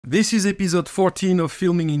This is episode 14 of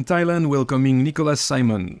Filming in Thailand, welcoming Nicholas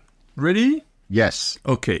Simon. Ready? Yes.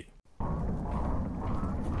 Okay. Be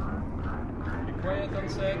quiet on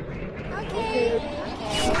set. Okay.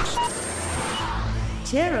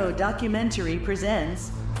 Tero Documentary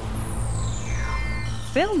presents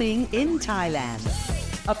Filming in Thailand,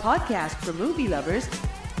 a podcast for movie lovers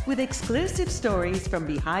with exclusive stories from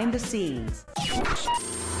behind the scenes.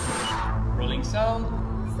 Rolling sound.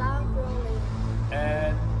 Sound rolling.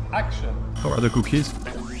 And action. How are the cookies?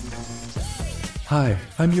 Hi,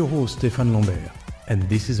 I'm your host Stéphane Lambert, and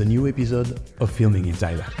this is a new episode of Filming in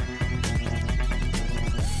Thailand.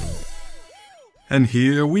 And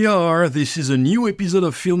here we are. This is a new episode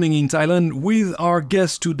of Filming in Thailand with our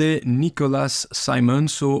guest today, Nicholas Simon.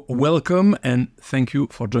 So welcome and thank you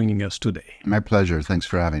for joining us today. My pleasure. Thanks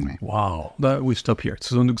for having me. Wow, we stop here. It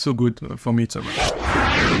doesn't look so good for me. It's all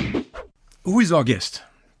right. Who is our guest?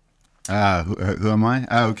 Who am I?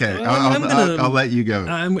 Oh, okay. I'll let you go.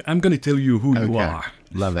 I'm going to tell you who you are.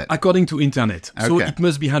 Love it. According to internet. So Okay. it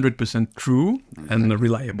must be 100% true and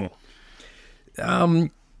reliable.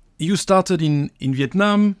 You started in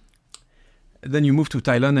Vietnam, then you moved to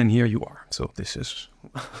Thailand, and here you are. So this is...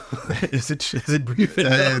 is it brief?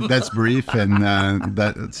 That's brief, and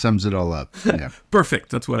that sums it all up. Yeah. Perfect.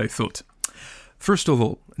 That's what I thought. First of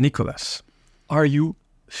all, Nicholas, are you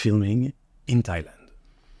filming in Thailand?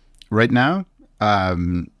 Right now, I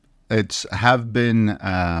opened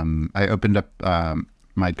up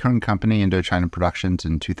my current company, Indo-China Productions,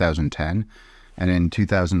 in 2010. And in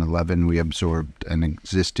 2011, we absorbed an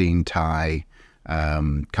existing Thai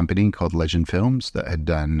company called Legend Films that had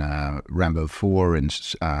done Rambo 4 and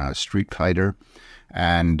Street Fighter.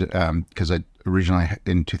 And because I originally,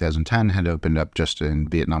 in 2010, had opened up just in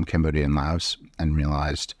Vietnam, Cambodia, and Laos, and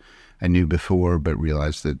realized, I knew before, but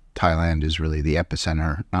realized that Thailand is really the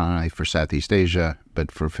epicenter, not only for Southeast Asia,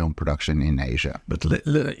 but for film production in Asia. But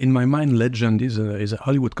in my mind, Legend is a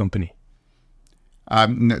Hollywood company.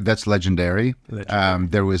 No, that's Legendary.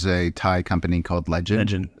 There was a Thai company called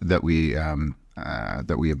Legend. that we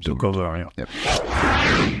absorbed. Took over, yeah. Yep.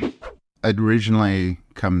 I'd originally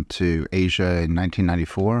come to Asia in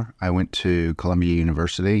 1994. I went to Columbia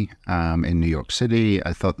University in New York City.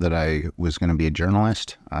 I thought that I was going to be a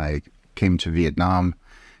journalist. I came to Vietnam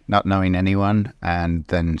not knowing anyone, and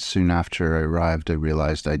then soon after I arrived, I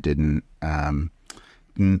realized I didn't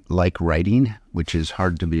like writing, which is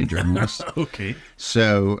hard to be a journalist. Okay.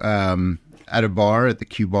 So at a bar, at the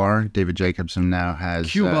Q Bar, David Jacobson now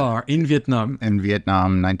has... Q Bar in Vietnam. In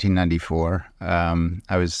Vietnam, 1994.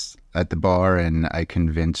 I was at the bar and I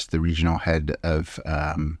convinced the regional head of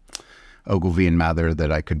Ogilvy and Mather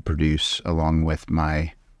that I could produce, along with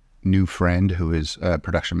my new friend who is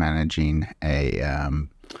production managing a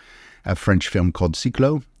French film called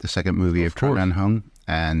Cyclo, the second movie of Tran Anh Hung.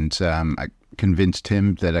 And I convinced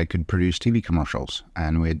him that I could produce TV commercials.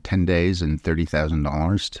 And we had 10 days and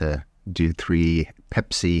 $30,000 to do 3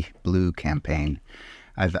 Pepsi Blue campaign.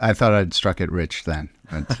 I thought I'd struck it rich then.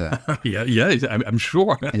 But, yeah, I'm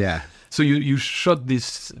sure. Yeah. So you shot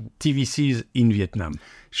these TVCs in Vietnam?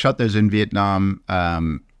 Shot those in Vietnam.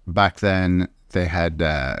 Back then, they had,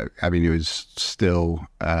 it was still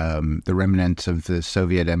the remnants of the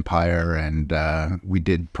Soviet Empire, and we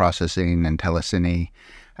did processing and telecine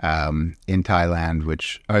in Thailand,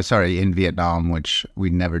 in Vietnam, which we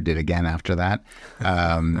never did again after that.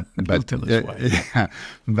 But tell us why.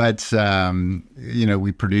 But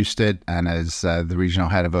we produced it, and as the regional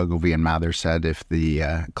head of Ogilvy and Mather said, if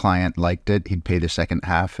the client liked it, he'd pay the second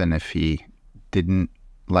half, and if he didn't,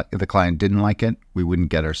 the client didn't like it, we wouldn't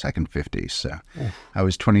get our second 50. So I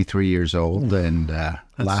was 23 years old and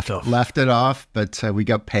laughed it off, but we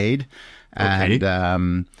got paid. Okay.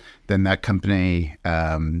 And then that company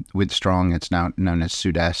went strong. It's now known as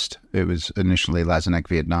Sud-Est. It was initially Lazanek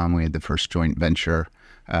Vietnam. We had the first joint venture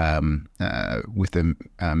with the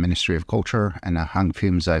Ministry of Culture and a Hang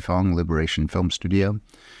Phim Zai Phong Liberation Film Studio.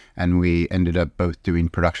 And we ended up both doing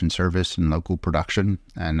production service and local production.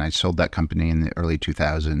 And I sold that company in the early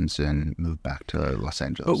 2000s and moved back to Los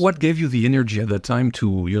Angeles. But what gave you the energy at that time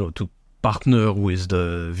to partner with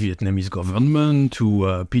the Vietnamese government,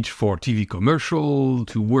 to pitch for TV commercial,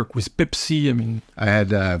 to work with Pepsi? I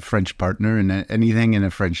had a French partner, and anything in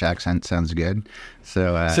a French accent sounds good.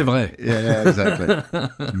 So c'est vrai. Yeah, exactly.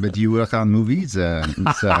 But you work on movies,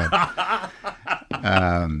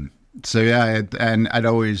 so yeah, and I'd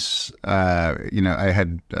always, I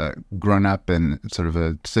had grown up in sort of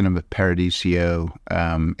a cinema paradisio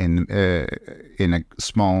in a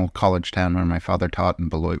small college town where my father taught in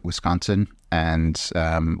Beloit, Wisconsin. and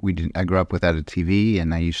I grew up without a TV,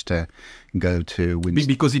 and I used to go to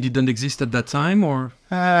because it didn't exist at that time, or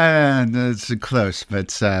that's close,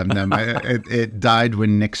 but no, it died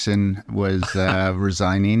when Nixon was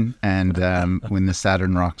resigning, and when the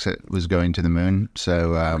Saturn rocket was going to the moon.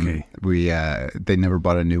 So they never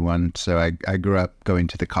bought a new one. So I grew up going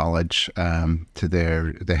to the college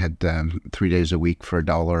they had 3 days a week for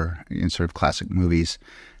 $1 in sort of classic movies,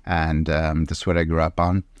 and that's what I grew up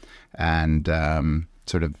on, and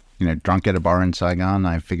sort of. Drunk at a bar in Saigon,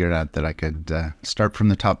 I figured out that I could start from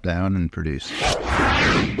the top down and produce.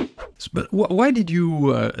 But why did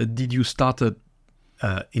you start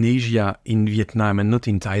in Asia, in Vietnam, and not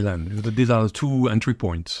in Thailand? These are the two entry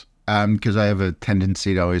points. Because I have a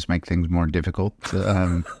tendency to always make things more difficult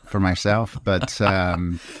for myself. But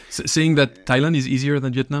saying that Thailand is easier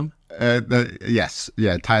than Vietnam? Yes,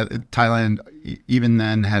 yeah. Thailand even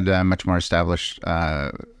then had a much more established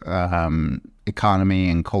economy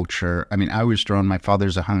and culture. I mean, I was drawn. My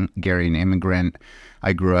father's a Hungarian immigrant.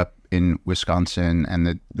 I grew up in Wisconsin,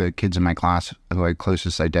 and the kids in my class who I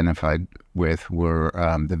closest identified with were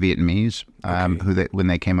the Vietnamese, when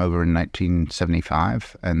they came over in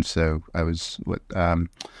 1975, and so I was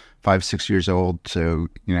 5, 6 years old. So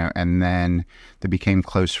and then they became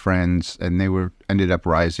close friends, and they ended up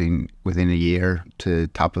rising within a year to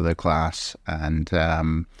top of their class, and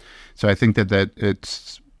so I think that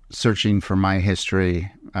it's searching for my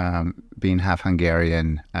history, being half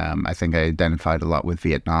Hungarian. I think I identified a lot with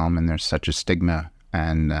Vietnam, and there's such a stigma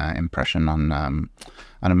and impression on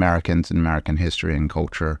Americans and American history and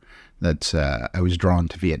culture that I was drawn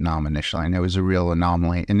to Vietnam initially, and it was a real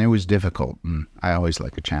anomaly, and it was difficult, and I always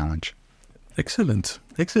like a challenge. Excellent,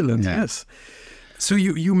 yes. So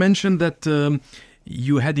you mentioned that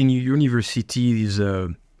you had in your university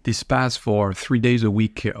this pass for 3 days a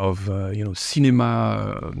week of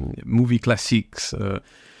cinema, movie classics,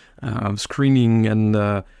 screening,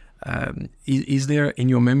 and is there in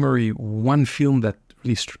your memory one film that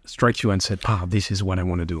really strikes you and said, this is what I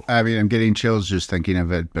want to do? I mean, I'm getting chills just thinking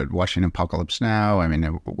of it, but watching Apocalypse Now, I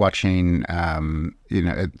mean, watching,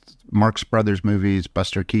 Marx Brothers movies,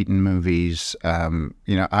 Buster Keaton movies, I'm,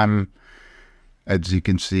 as you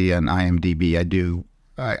can see on IMDb,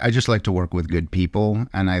 I just like to work with good people,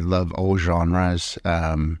 and I love all genres.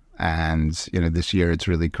 And this year it's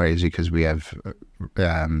really crazy because we have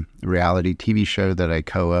a reality TV show that I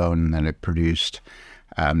co-own that I produced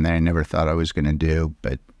that I never thought I was going to do.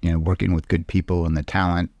 But working with good people and the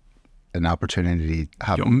talent, an opportunity.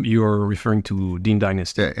 You're referring to Dean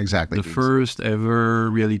Dynasty. Yeah, exactly. The first ever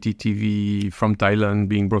reality TV from Thailand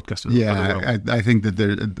being broadcasted. Yeah, I think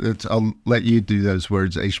that I'll let you do those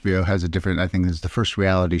words. HBO has a different, I think it's the first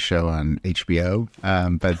reality show on HBO.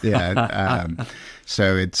 But yeah,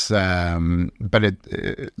 so it's,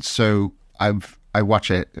 so I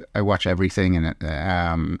watch it, I watch everything, and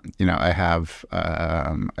I have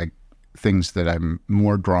things that I'm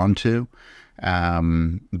more drawn to.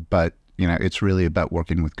 But it's really about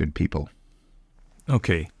working with good people.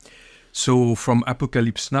 Okay. So from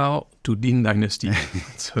Apocalypse Now to Dean Dynasty,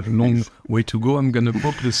 it's a long way to go. I'm going to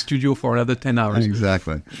book the studio for another 10 hours.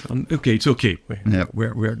 Exactly. Okay, it's okay.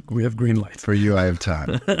 We have green light. For you, I have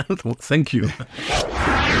time. Well, thank you.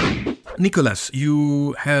 Nicolas,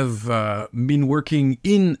 you have been working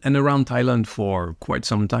in and around Thailand for quite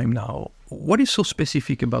some time now. What is so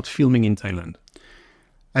specific about filming in Thailand?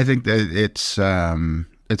 I think that it's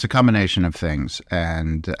a combination of things,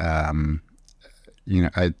 and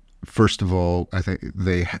first of all, I think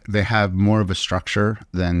they have more of a structure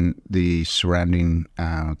than the surrounding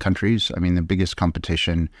countries. I mean, the biggest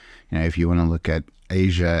competition, if you want to look at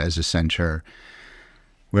Asia as a center,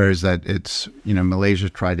 whereas that it's Malaysia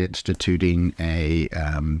tried instituting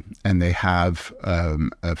and they have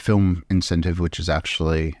a film incentive, which is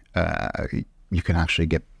actually you can actually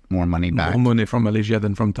get more money back. More money from Malaysia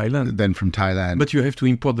than from Thailand. But you have to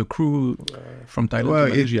import the crew from Thailand to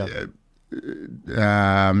Malaysia.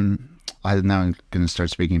 I'm now going to start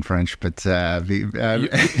speaking French, but then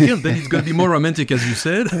it's going to be more romantic, as you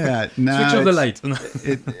said. Yeah, no, switch off the light.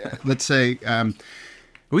 Let's say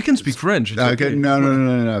we can speak French. Okay,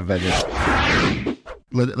 no.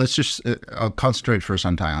 But let's just I'll concentrate first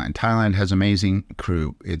on Thailand. Thailand has amazing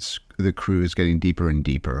crew. The crew is getting deeper and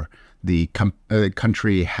deeper. The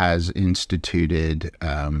country has instituted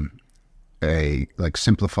a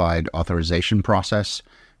simplified authorization process,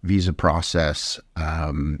 visa process,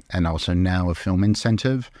 and also now a film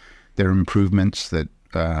incentive. There are improvements that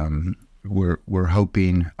we're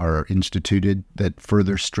hoping are instituted that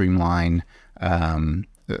further streamline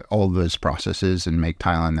all of those processes and make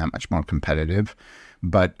Thailand that much more competitive.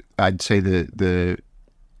 But I'd say the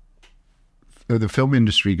the film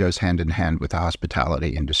industry goes hand in hand with the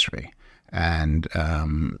hospitality industry, and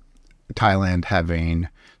Thailand having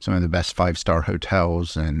some of the best 5-star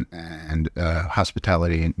hotels and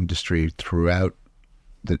hospitality industry throughout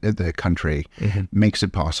the country makes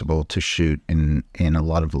it possible to shoot in a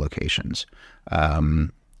lot of locations.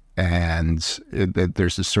 And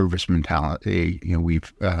there's a service mentality. You know,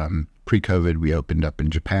 we've pre-COVID, we opened up in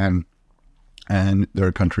Japan, and they're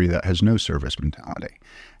a country that has no service mentality.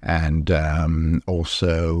 And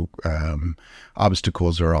also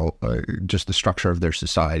obstacles are all just the structure of their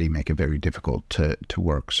society make it very difficult to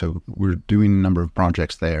work. So we're doing a number of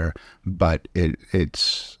projects there, but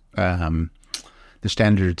it's the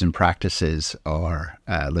standards and practices are,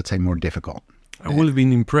 let's say, more difficult. I would have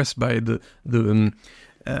been impressed by the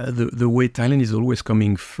way Thailand is always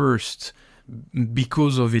coming first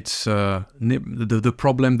because of its the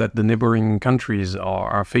problem that the neighboring countries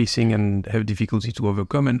are facing and have difficulty to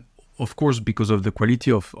overcome, and of course because of the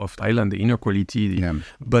quality of Thailand, the inner quality. Yeah.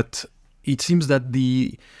 But it seems that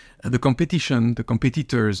the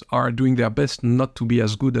competitors are doing their best not to be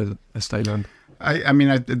as good as Thailand. I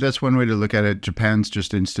mean, that's one way to look at it. Japan's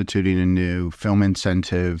just instituting a new film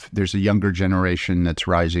incentive. There's a younger generation that's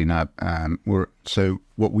rising up. So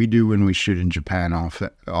what we do when we shoot in Japan,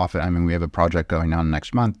 often, I mean, we have a project going on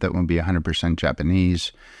next month that will be 100%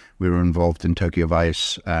 Japanese. We were involved in Tokyo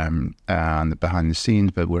Vice on the behind the scenes,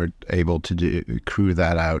 but we're able to crew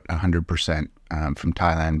that out 100% from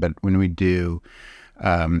Thailand. But when we do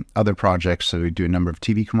other projects, so we do a number of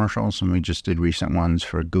TV commercials, and we just did recent ones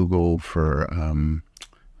for Google, for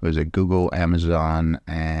Google, Amazon,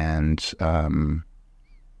 and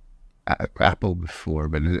Apple before,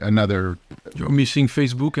 but another. You're missing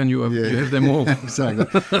Facebook, and you have them all. Exactly.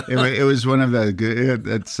 it was one of the good.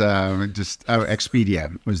 It's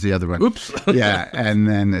Expedia was the other one. Oops. Yeah, and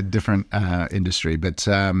then a different industry, but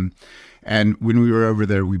and when we were over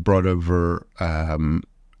there, we brought over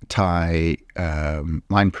Thai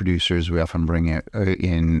line producers. We often bring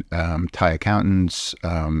in Thai accountants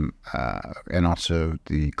and also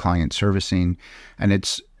the client servicing. And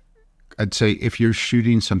I'd say if you're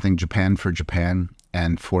shooting something Japan for Japan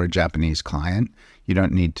and for a Japanese client, you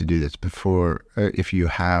don't need to do this. Before, if you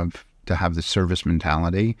have to have the service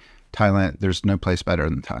mentality, Thailand, there's no place better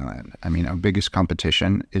than Thailand. I mean, our biggest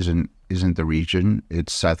competition isn't the region.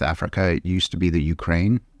 It's South Africa. It used to be the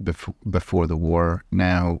Ukraine before the war.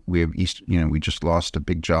 Now we have we just lost a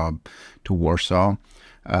big job to Warsaw.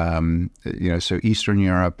 So Eastern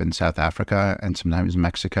Europe and South Africa and sometimes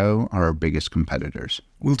Mexico are our biggest competitors.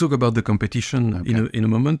 We'll talk about the competition in a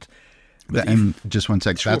moment. And just one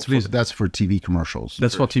sec. Sure, that's for TV commercials.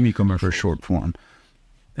 That's for TV commercials. For short form.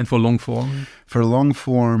 And for long form? For long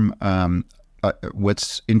form,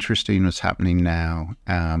 what's interesting, what's happening now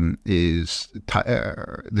is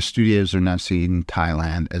the studios are now seeing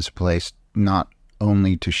Thailand as a place not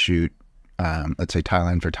only to shoot, let's say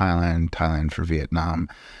Thailand for Thailand, Thailand for Vietnam.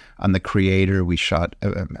 On the creator, we shot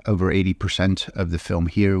over 80% of the film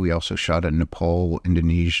here. We also shot in Nepal,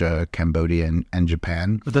 Indonesia, Cambodia, and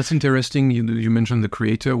Japan. But that's interesting. You mentioned the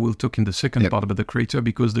creator. We'll talk in the second part about the creator,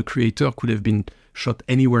 because the creator could have been shot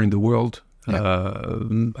anywhere in the world. Yep.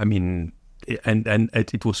 I mean, and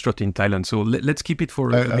it was shot in Thailand. So let's keep it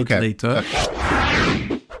for a bit later.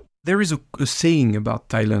 There is a saying about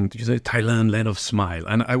Thailand. You say Thailand, land of smile.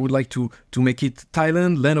 And I would like to make it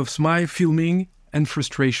Thailand, land of smile, filming, and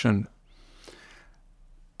frustration.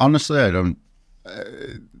 Honestly, I don't.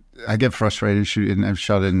 I get frustrated shooting. I've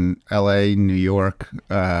shot in L.A., New York,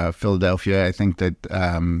 Philadelphia. I think that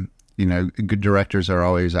good directors are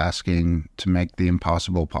always asking to make the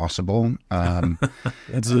impossible possible.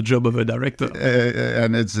 That's the job of a director,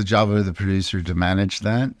 and it's the job of the producer to manage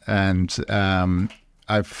that. And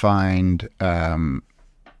I find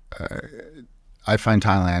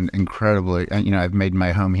Thailand incredibly. I've made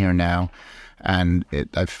my home here now. And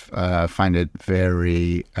I find it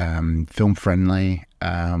very film friendly.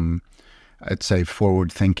 I'd say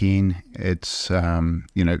forward thinking. It's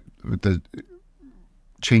with the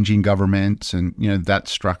changing governments and that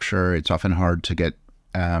structure, it's often hard to get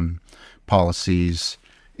policies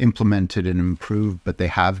implemented and improved, but they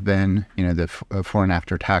have been. The foreign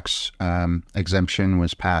after tax exemption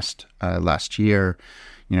was passed last year.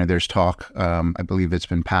 There's talk, I believe it's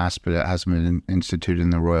been passed, but it hasn't been instituted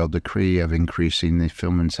in the royal decree of increasing the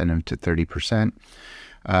film incentive to 30%.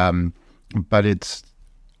 But it's,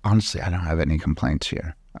 honestly, I don't have any complaints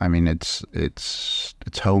here. I mean, it's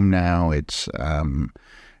home now. It's,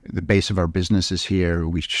 the base of our business is here.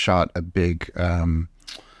 We shot a big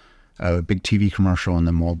TV commercial in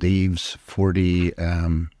the Maldives, 40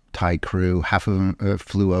 Thai crew. Half of them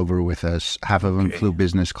flew over with us. Half of them flew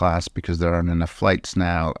business class because there aren't enough flights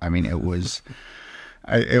now. I mean, it was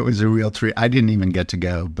it was a real treat. I didn't even get to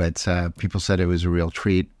go, but people said it was a real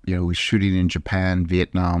treat. You know, we were shooting in Japan,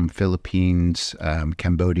 Vietnam, Philippines,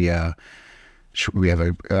 Cambodia. We have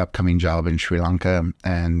an upcoming job in Sri Lanka,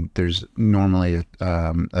 and there's normally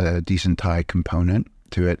a decent Thai component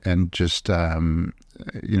to it. And just, you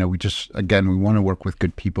know, we want to work with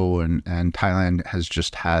good people, and Thailand has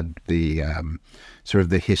just had the sort of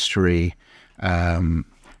the history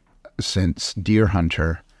since Deer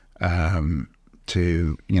Hunter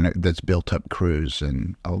to, you know, that's built up crews.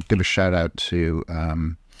 And I'll give a shout out to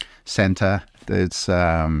Santa, that's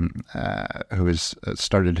who has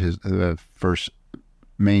started his first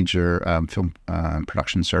major film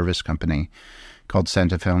production service company called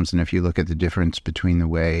Santa Films. And if you look at the difference between the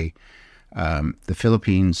way the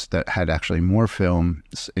Philippines, that had actually more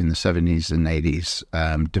films in the 70s and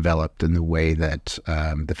 80s, developed, and the way that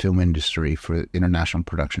the film industry for international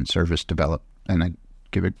production service developed, and I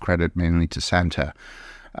give it credit mainly to Santa,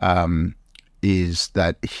 is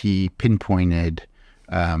that he pinpointed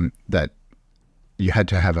that you had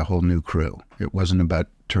to have a whole new crew. It wasn't about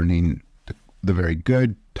turning the very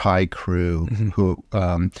good Thai crew, who,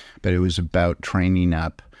 but it was about training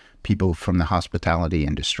up people from the hospitality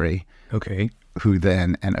industry. Okay. Who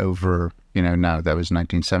then, and over, you know, now that was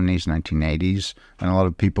 1970s, 1980s, and a lot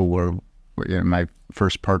of people were, you know, my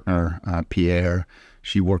first partner, Pierre,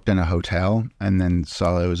 she worked in a hotel and then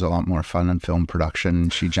saw it was a lot more fun in film production.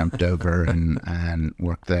 She jumped over and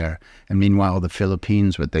worked there. And meanwhile, the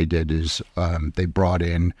Philippines, what they did is they brought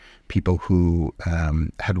in people who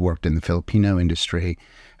had worked in the Filipino industry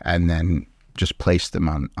and then just placed them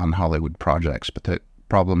on Hollywood projects. But the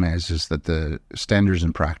problem is that the standards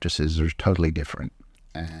and practices are totally different.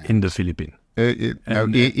 In the Philippines?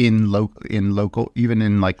 In local, even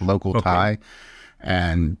in like local okay. Thai.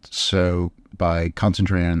 And so by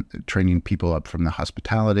concentrating on training people up from the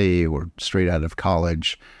hospitality or straight out of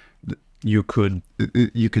college, you could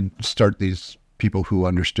start these people who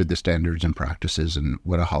understood the standards and practices and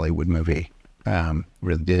what a Hollywood movie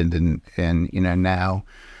really did. And you know, now,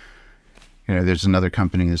 you know, there's another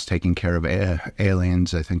company that's taking care of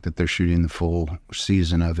Aliens. I think that they're shooting the full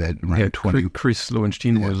season of it. Yeah, Chris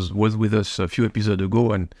Lowenstein was with us a few episodes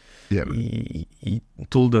ago, and he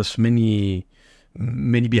told us many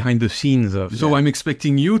behind the scenes of. So I'm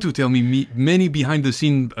expecting you to tell me many behind the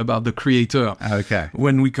scenes about the creator. Okay.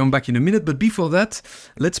 When we come back in a minute. But before that,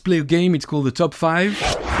 let's play a game. It's called the Top 5.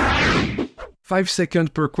 5 seconds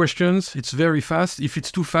per questions. It's very fast. If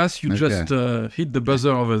it's too fast, you just hit the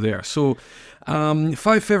buzzer over there. So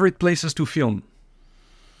 5 favorite places to film.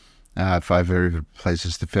 5 favorite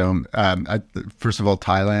places to film. First of all,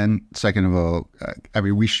 Thailand. Second of all, I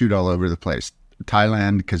mean, we shoot all over the place.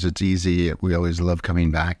 Thailand, because it's easy. We always love coming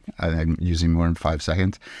back. I'm using more than 5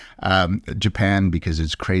 seconds. Japan, because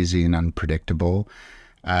it's crazy and unpredictable.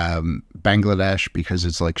 Bangladesh, because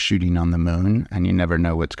it's like shooting on the moon and you never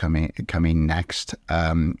know what's coming next.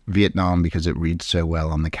 Vietnam, because it reads so well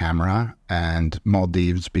on the camera. And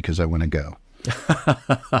Maldives, because I want to go.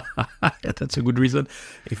 Yeah, that's a good reason.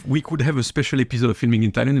 If we could have a special episode of filming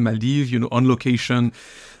in Thailand and Maldives, you know, on location,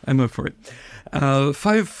 I'm up for it.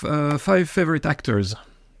 5 favorite actors.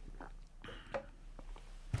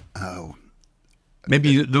 Oh,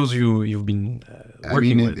 maybe those you've been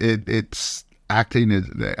working with. It's acting.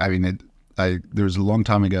 I mean, there was a long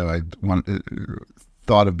time ago I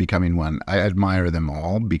thought of becoming one. I admire them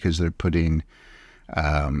all because they're putting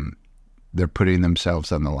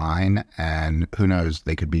themselves on the line, and who knows,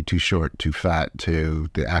 they could be too short, too fat,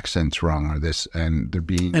 the accent's wrong, or this, and they're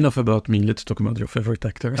being... Enough about me. Let's talk about your favorite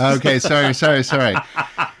actors. Okay, sorry.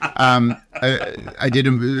 I did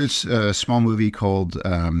a small movie called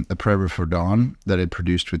A Prayer Before Dawn that I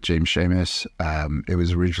produced with James Seamus. It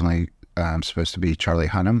was originally supposed to be Charlie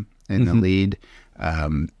Hunnam in the lead.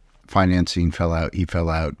 Financing fell out. He fell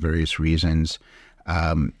out, various reasons.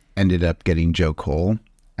 Ended up getting Joe Cole,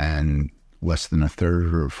 and less than a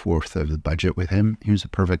third or a fourth of the budget with him. He was a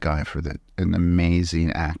perfect guy for an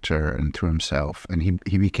amazing actor and through himself, and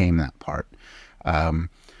he became that part.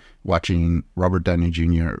 Watching Robert Downey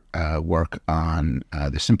Jr. Work on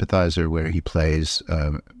The Sympathizer, where he plays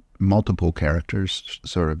multiple characters,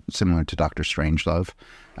 sort of similar to Dr. Strangelove,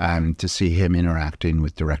 to see him interacting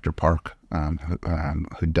with director Park,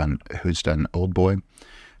 who's done Oldboy.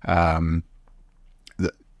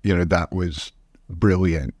 That was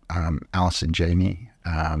brilliant. Allison Janney,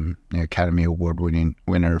 Academy Award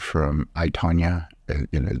winner from I, Tonya,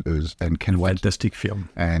 it was, and fantastic film.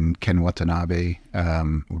 And Ken Watanabe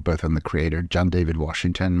were both on The Creator. John David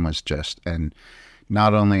Washington was just, and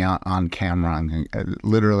not only on camera,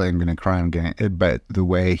 literally I'm going to cry, but the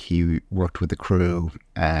way he worked with the crew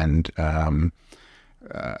and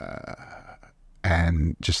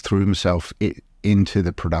just threw himself into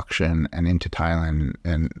the production and into Thailand,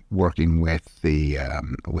 and working with the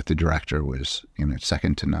director was,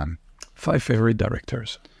 second to none. 5 favorite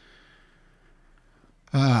directors.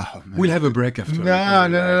 Oh, man. We'll have a break after. No.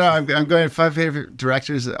 I'm going 5 favorite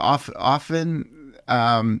directors. Often,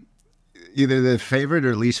 either the favorite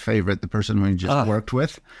or least favorite, the person we just worked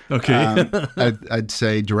with. Okay. I'd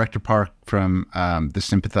say Director Park from The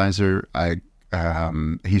Sympathizer.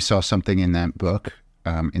 He saw something in that book,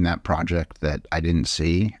 in that project, that I didn't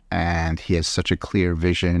see, and he has such a clear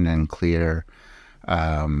vision and clear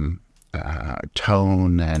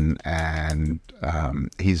tone, and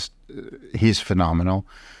he's phenomenal.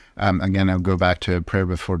 Again, I'll go back to Prayer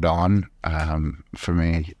Before Dawn. For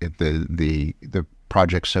me, the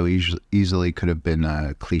project so easily could have been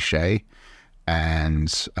a cliche, and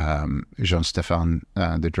Jean-Stéphane,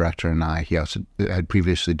 the director, and he also had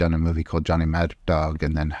previously done a movie called Johnny Mad Dog,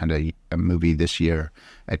 and then had a movie this year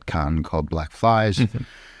at Cannes called Black Flies.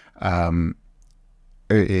 Mm-hmm.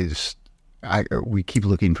 We keep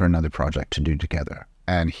looking for another project to do together,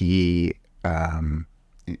 and he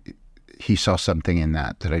saw something in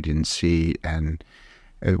that I didn't see, and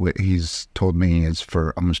he's told me is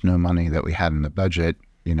for almost no money that we had in the budget,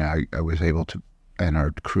 I was able to, and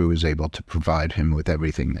our crew was able to provide him with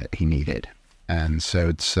everything that he needed. And so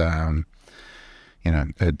it's, that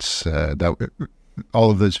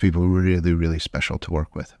all of those people were really, really special to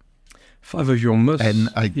work with. 5 of your most... And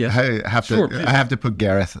I have to put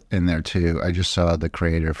Gareth in there too. I just saw The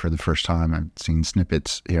Creator for the first time. I've seen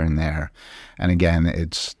snippets here and there. And again,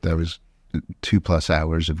 there was 2+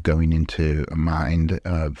 hours of going into a mind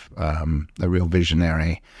of a real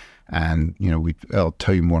visionary. And, I'll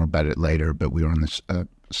tell you more about it later, but we were on this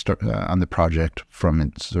on the project from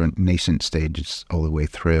its sort of nascent stages all the way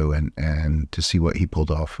through, and to see what he pulled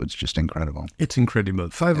off was just incredible. It's incredible.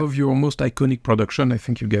 5 of your most iconic production. I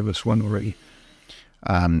think you gave us one already.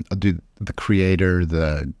 I'll do The Creator,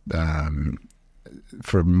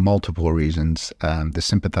 for multiple reasons. The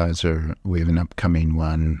Sympathizer, we have an upcoming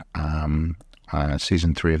one,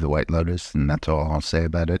 season 3 of The White Lotus, and that's all I'll say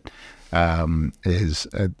about it.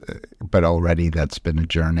 But already that's been a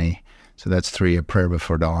journey. So that's 3. A Prayer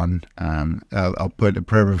Before Dawn. I'll put A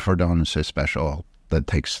Prayer Before Dawn is so special that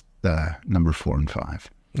takes number 4 and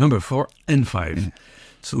 5. Number 4 and 5. Yeah.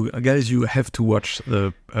 So guys, you have to watch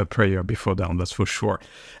the Prayer Before Dawn, that's for sure.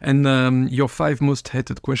 And your 5 most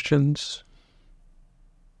hated questions?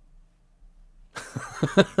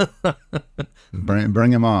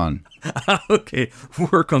 Bring them on. Okay,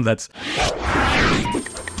 work on that.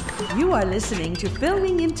 You are listening to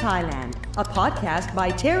Filming in Thailand, a podcast by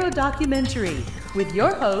Tarot Documentary, with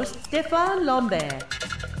your host, Stéphane Lambert.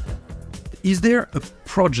 Is there a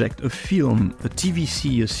project, a film, a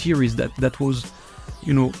TVC, a series that was,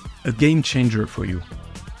 a game changer for you?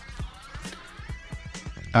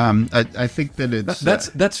 I think that it's...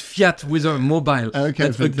 That's Fiat with her mobile.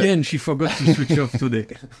 Okay. Again, she forgot to switch off today.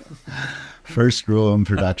 First rule in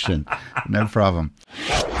production. No problem.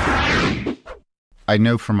 I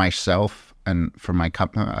know for myself and for my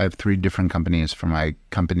company, I have 3 different companies. For my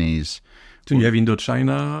companies... So you have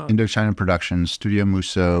Indochina? Indochina Productions, Studio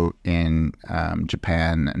Muso in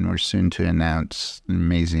Japan, and we're soon to announce an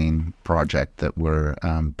amazing project that we're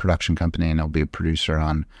production company, and I'll be a producer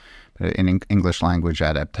on an English language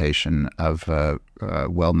adaptation of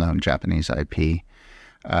well-known Japanese IP.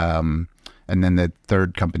 And then the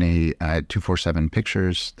 3rd company, 247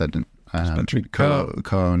 Pictures, that Patrick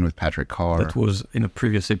co-owned with Patrick Carr. That was in a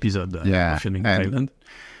previous episode of Filming Thailand.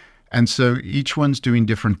 And so each one's doing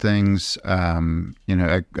different things. I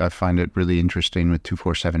find it really interesting with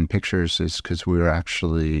 247 Pictures is because we were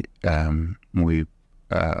actually, we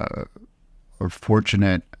are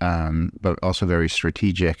fortunate, but also very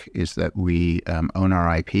strategic, is that we own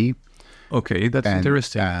our IP. Okay, that's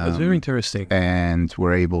interesting. That's very interesting. And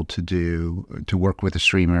we're able to work with the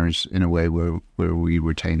streamers in a way where we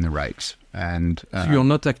retain the rights. And so you're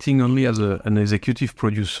not acting only as an executive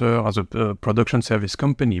producer, as a production service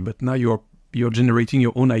company, but now you're generating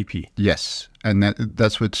your own IP. Yes, and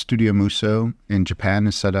that's what Studio Muso in Japan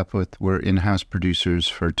is set up with. We're in-house producers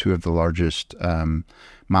for 2 of the largest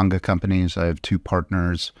manga companies. I have 2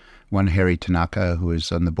 partners. One, Harry Tanaka, who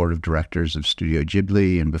is on the board of directors of Studio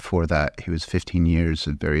Ghibli, and before that, he was 15 years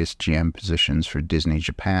at various GM positions for Disney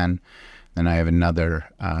Japan. Then I have another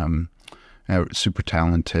super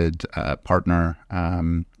talented partner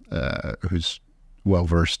who's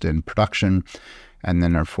well-versed in production. And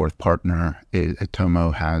then our fourth partner,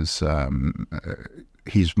 Tomo, has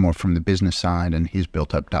he's more from the business side, and he's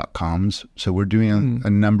built up .coms. So we're doing a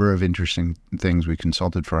number of interesting things. We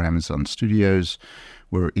consulted for Amazon Studios.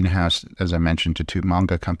 We're in-house, as I mentioned, to 2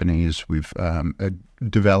 manga companies. We've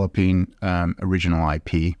developing original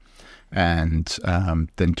IP, and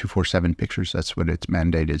then 247 Pictures, that's what its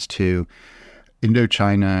mandate is too.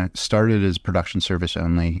 Indochina started as production service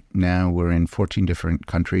only. Now we're in 14 different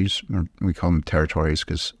countries. We call them territories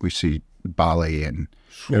because we see Bali and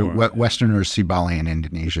Westerners see Bali and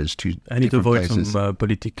Indonesia as 2 I need to avoid places. some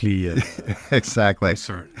politically exactly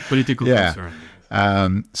political concern.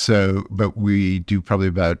 But we do probably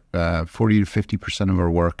about 40 to 50% of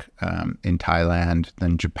our work in Thailand.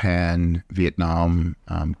 Then Japan, Vietnam,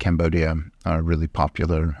 Cambodia are really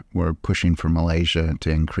popular. We're pushing for Malaysia to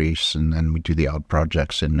increase, and then we do the odd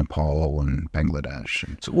projects in Nepal and Bangladesh.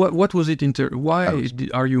 So what was it? Why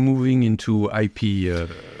are you moving into IP?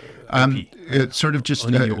 It's sort of just.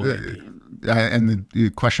 And the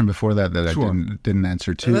question before that I didn't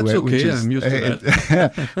answer too. That's okay. I'm used to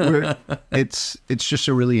that. It's just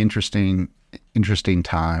a really interesting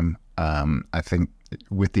time. I think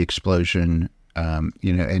with the explosion,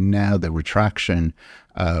 and now the retraction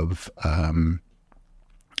of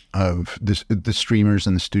the streamers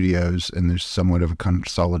and the studios, and there's somewhat of a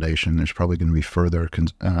consolidation. There's probably going to be further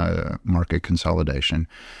market consolidation.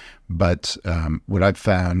 But what I've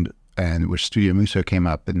found, and where Studio Muso came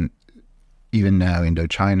up, and even now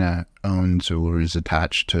Indochina owns or is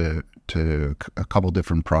attached to a couple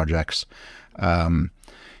different projects,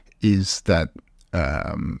 is that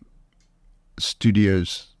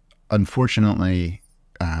studios, unfortunately,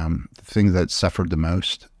 the thing that suffered the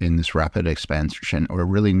most in this rapid expansion, or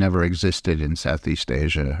really never existed in Southeast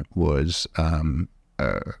Asia, was on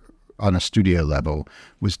a studio level,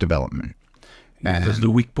 was development. And that's the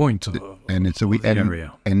weak point and it's a weak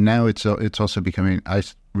area. And now it's also becoming, I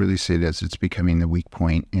really see it as it's becoming the weak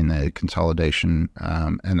point in the consolidation,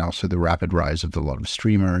 and also the rapid rise of a lot of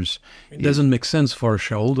streamers. It doesn't make sense for a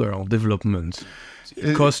shareholder or development.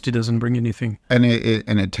 It doesn't bring anything. And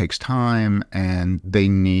it takes time, and they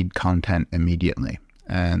need content immediately.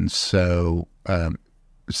 And so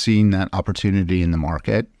seeing that opportunity in the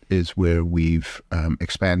market is where we've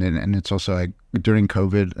expanded. And it's also during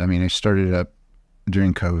COVID, I started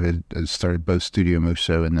during COVID, I started both Studio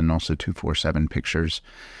Muso and then also 247 Pictures,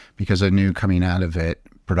 because I knew coming out of it,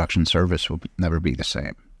 production service will never be the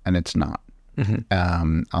same, and it's not.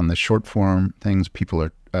 On the short form things, people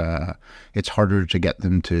are, it's harder to get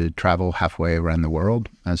them to travel halfway around the world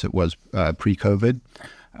as it was pre-COVID.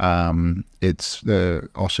 It's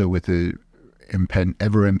also with the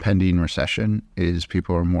ever-impending recession, is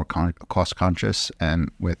people are more cost-conscious, and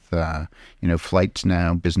with flights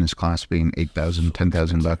now, business class being $8,000,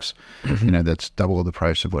 $10,000, that's double the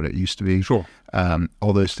price of what it used to be. Sure.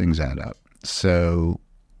 All those things add up. So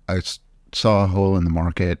I saw a hole in the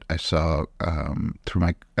market. I saw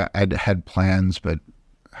I had plans, but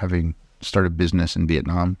having started business in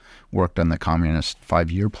Vietnam, worked on the communist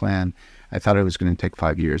 5-year plan, I thought it was going to take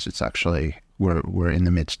 5 years. It's actually, we're in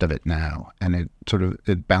the midst of it now, and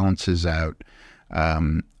it balances out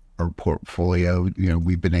our portfolio.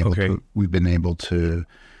 We've been able to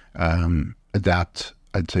adapt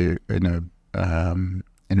in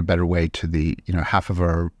a better way to the half of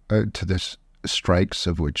our to this strikes,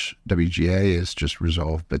 of which WGA is just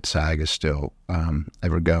resolved, but SAG is still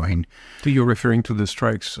ever going. So you're referring to the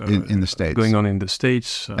strikes in the States, going on in the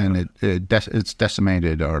States, and it's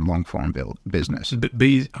decimated our long form business.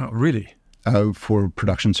 Really? For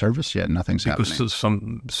production service, nothing's happening. Because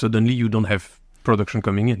suddenly you don't have production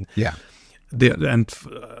coming in. Yeah.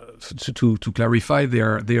 To clarify,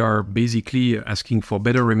 they are basically asking for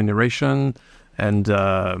better remuneration and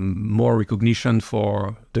more recognition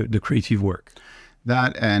for the creative work.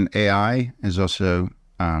 That, and AI is also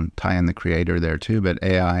tie in the creator there too, but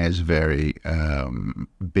AI is very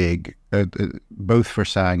big, both for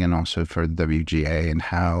SAG and also for WGA, and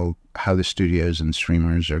how the studios and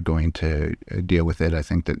streamers are going to deal with it. I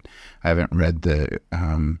think that I haven't read the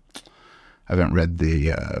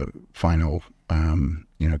final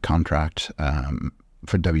contract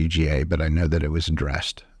for WGA, but I know that it was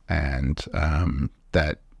addressed, and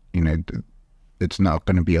that it's not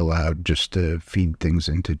going to be allowed just to feed things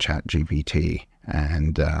into ChatGPT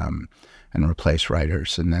and replace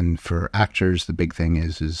writers. And then for actors, the big thing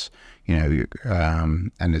is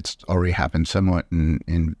and it's already happened somewhat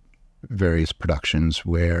in various productions,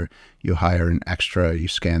 where you hire an extra, you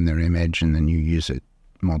scan their image, and then you use it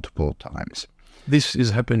multiple times. This is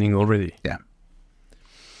happening already? Yeah.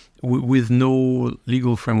 With no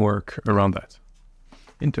legal framework around that?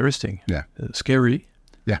 Interesting. Yeah. Scary.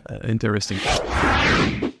 Yeah. Interesting.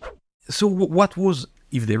 So what was,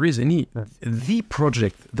 if there is any, the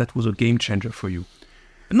project that was a game changer for you?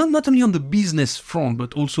 Not only on the business front,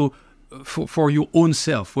 but also for your own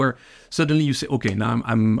self, where suddenly you say, okay, now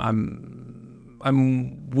I'm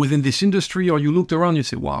within this industry, or you looked around, you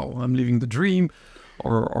say, wow, I'm living the dream,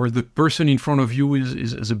 or the person in front of you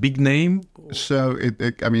is a big name. So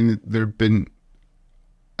I mean, there've been,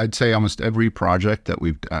 I'd say almost every project that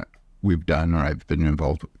we've done, or I've been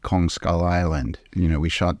involved with. Kong Skull Island, we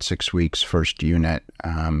shot 6 weeks, first unit,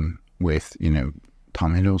 with,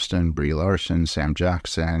 Tom Hiddleston, Brie Larson, Sam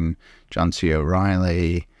Jackson, John C.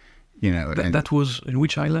 O'Reilly, That was in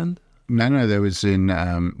which island? No, there was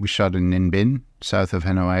we shot in Ninh Binh, south of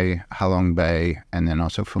Hanoi, Halong Bay, and then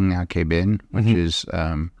also Phung Nga Ke Binh, which is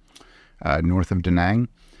north of Da Nang,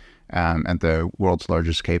 at the world's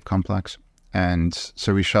largest cave complex. And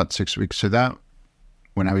so we shot 6 weeks. So that,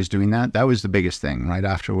 when I was doing that, that was the biggest thing. Right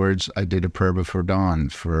afterwards, I did A Prayer Before Dawn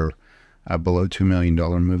for a below $2 million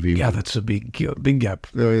movie. Yeah, that's a big gap.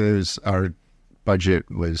 Our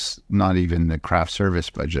budget was not even the craft service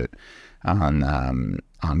budget on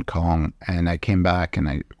Kong, and I came back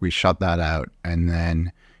and we shot that out, and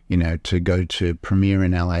then to go to premiere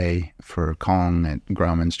in LA for Kong at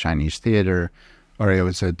Grauman's Chinese Theater, or it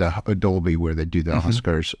was at the Dolby where they do the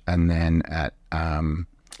Oscars, and then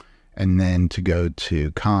and then to go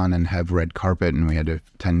to Cannes and have red carpet, and we had a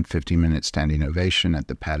 10-15 minute standing ovation at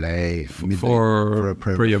the Palais for A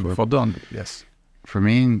Prayer Before Dawn. Yes, for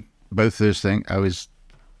me, both those things, I was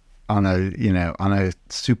on a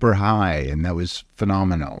super high, and that was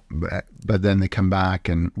phenomenal. But then they come back,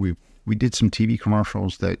 and we did some TV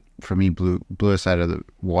commercials that for me blew us out of the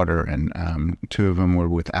water, and 2 of them were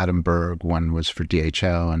with Adam Berg. One was for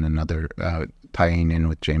DHL, and another tying in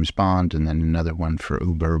with James Bond, and then another one for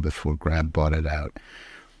Uber before Grab bought it out.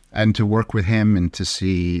 And to work with him and to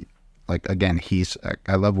see, like, again,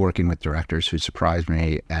 I love working with directors who surprise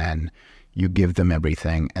me, and you give them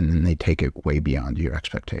everything, and then they take it way beyond your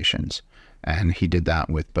expectations. And he did that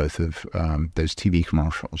with both of those TV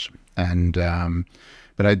commercials. And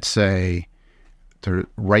but I'd say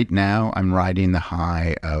right now I'm riding the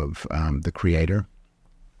high of The Creator,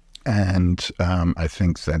 and I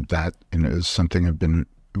think that is something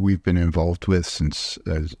we've been involved with since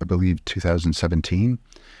I believe 2017,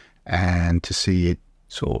 and to see it.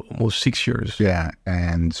 So almost 6 years. Yeah,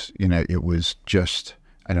 and it was just,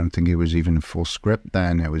 I don't think it was even a full script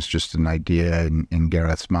then. It was just an idea in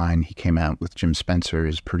Gareth's mind. He came out with Jim Spencer,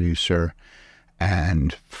 his producer,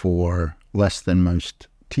 and for less than most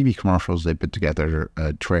TV commercials, they put together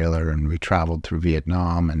a trailer, and we traveled through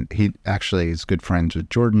Vietnam. And he actually is good friends with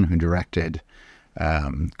Jordan, who directed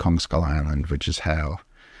Kong Skull Island, which is how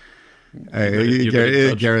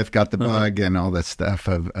Gareth got the bug and all that stuff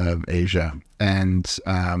of Asia. And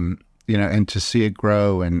and to see it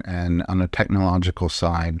grow, and on a technological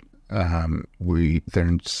side,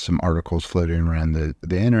 there's some articles floating around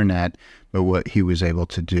the internet, but what he was able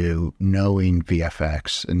to do, knowing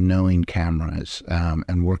VFX and knowing cameras,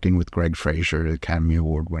 and working with Greg Fraser, the Academy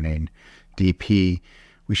Award-winning DP,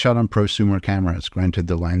 we shot on prosumer cameras. Granted,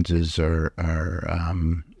 the lenses are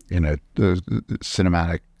the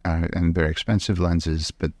cinematic and very expensive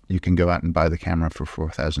lenses, but you can go out and buy the camera for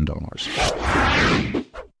 $4,000.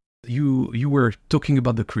 You were talking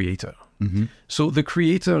about The Creator. So The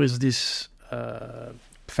Creator is this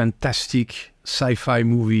fantastic sci-fi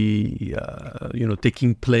movie,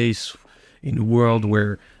 taking place in a world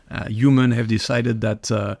where humans have decided that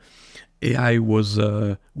AI was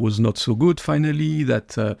not so good. Finally, that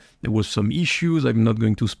there was some issues. I'm not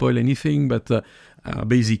going to spoil anything, but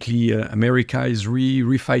basically, America is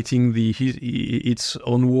refighting its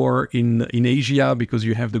own war in Asia, because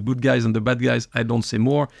you have the good guys and the bad guys. I don't say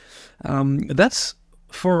more. That's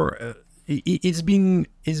for. It's been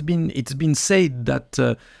said that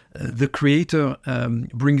The Creator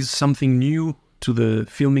brings something new to the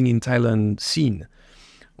filming in Thailand scene.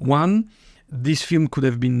 One, this film could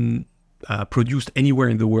have been produced anywhere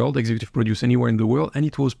in the world, executive produced anywhere in the world, and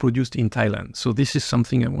it was produced in Thailand. So this is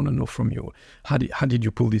something I want to know from you. How did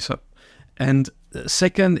you pull this up? And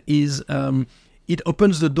second is it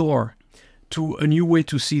opens the door to a new way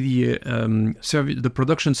to see the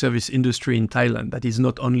production service industry in Thailand. That is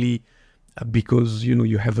not only because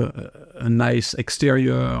you have a nice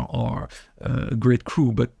exterior or a great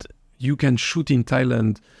crew, but you can shoot in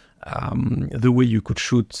Thailand the way you could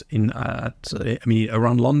shoot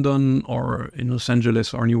around London or in Los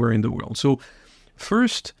Angeles or anywhere in the world. So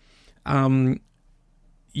first,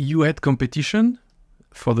 you had competition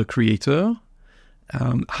for The Creator.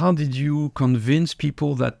 How did you convince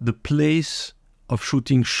people that the place of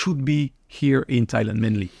shooting should be here in Thailand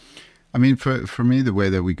mainly? I mean, for me, the way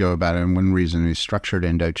that we go about it, and one reason we structured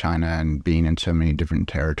Indochina and being in so many different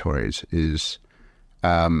territories is,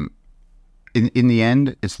 in the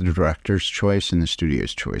end, it's the director's choice and the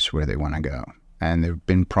studio's choice where they want to go. And there have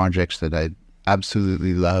been projects that I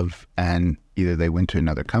absolutely love, and either they went to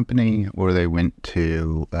another company or they went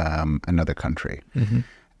to another country.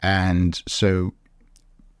 And so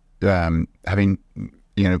having,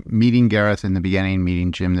 meeting Gareth in the beginning,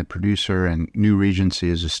 meeting Jim, the producer, and New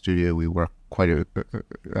Regency as a studio, we work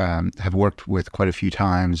have worked with quite a few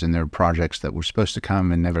times, and there are projects that were supposed to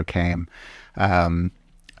come and never came. And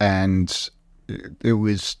it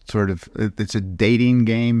was sort of, it's a dating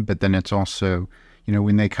game, but then it's also,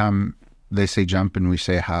 when they come, they say jump and we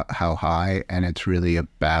say how high, and it's really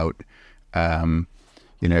about,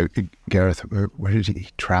 Gareth, where did he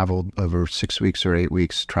traveled over 6 weeks or 8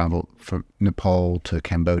 weeks, traveled from Nepal to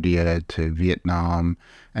Cambodia to Vietnam,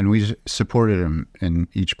 and we supported him in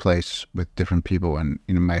each place with different people. And,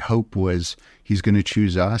 my hope was he's going to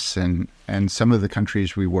choose us and some of the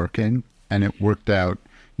countries we work in, and it worked out,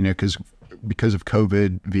 because of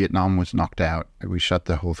COVID, Vietnam was knocked out. We shut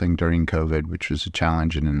the whole thing during COVID, which was a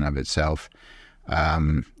challenge in and of itself,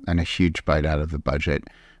 and a huge bite out of the budget.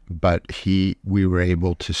 But we were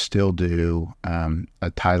able to still do a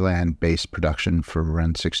Thailand-based production for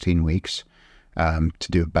around 16 weeks, to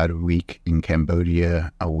do about a week in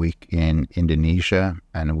Cambodia, a week in Indonesia,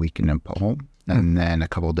 and a week in Nepal, and then a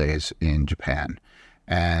couple of days in Japan.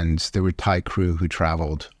 And there were Thai crew who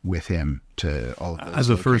traveled with him to all of those as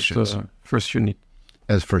a locations. first unit.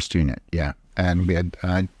 As first unit, yeah. And we had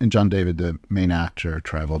and John David, the main actor,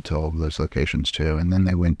 traveled to all of those locations too. And then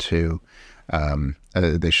they went to,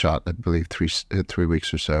 they shot, I believe, 3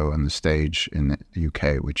 weeks or so on the stage in the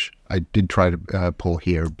UK, which I did try to pull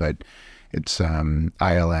here, but it's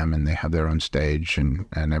ILM, and they have their own stage and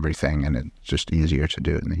everything, and it's just easier to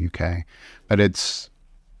do it in the UK. But it's,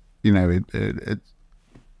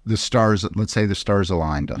 the stars, let's say the stars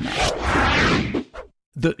aligned on that.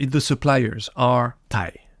 The suppliers are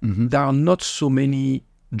Thai. There are not so many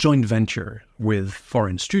joint venture with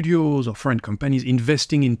foreign studios or foreign companies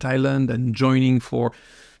investing in Thailand and joining for,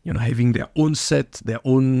 having their own set, their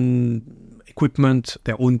own equipment,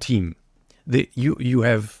 their own team. You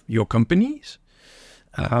have your companies,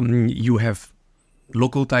 you have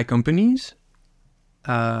local Thai companies,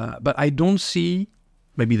 but I don't see,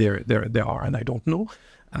 maybe there are, and I don't know,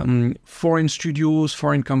 foreign studios,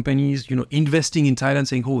 foreign companies, investing in Thailand,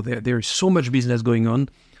 saying, oh, there is so much business going on,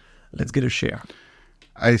 let's get a share.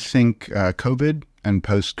 I think COVID and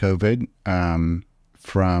post-COVID,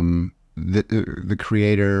 from the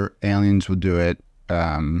creator, Aliens will do it.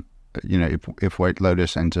 If White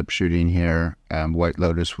Lotus ends up shooting here, White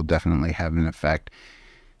Lotus will definitely have an effect.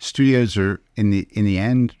 Studios are, in the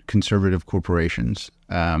end, conservative corporations.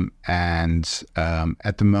 And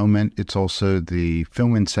at the moment, it's also the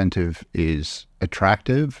film incentive is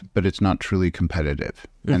attractive, but it's not truly competitive.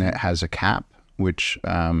 And it has a cap, which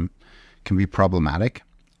can be problematic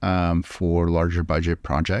for larger budget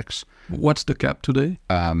projects. What's the cap today?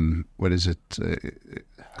 What is it?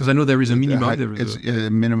 Because I know there is a minimum. It's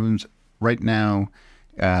minimums right now.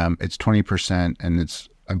 It's 20%, and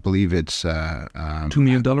I believe it's $2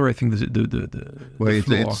 million. I think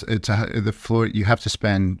the floor. You have to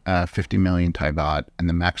spend 50 million Thai baht, and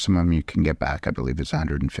the maximum you can get back, I believe, is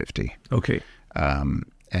 150. Okay.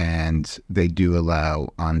 And they do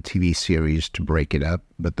allow on TV series to break it up,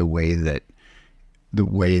 but the way that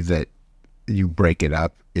you break it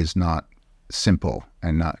up is not simple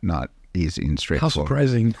and not easy and straightforward. How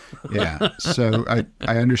surprising. Yeah. So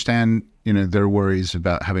I understand, their worries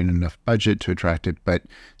about having enough budget to attract it, but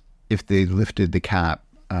if they lifted the cap,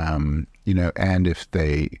 and if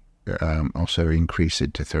they also increase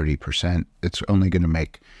it to 30%, it's only going to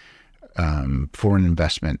make foreign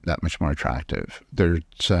investment that much more attractive. There's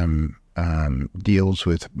some deals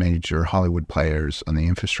with major Hollywood players on the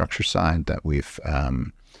infrastructure side that we've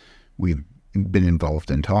been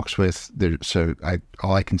involved in talks with.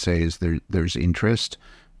 All I can say is there's interest,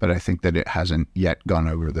 but I think that it hasn't yet gone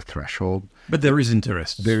over the threshold. But there is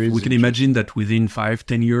interest. We can imagine that within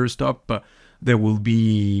 5-10 years, there will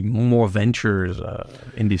be more ventures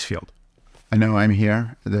in this field. I know I'm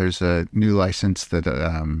here. There's a new license that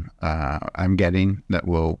I'm getting that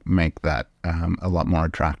will make that a lot more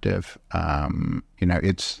attractive.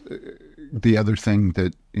 It's the other thing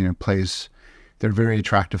that plays. They're very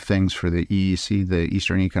attractive things for the EEC, the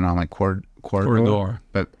Eastern Economic Corridor.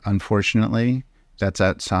 But unfortunately, that's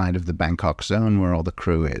outside of the Bangkok zone where all the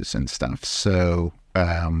crew is and stuff. So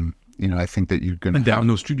I think that you're going to. And there are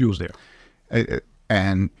no studios there.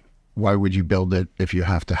 And why would you build it if you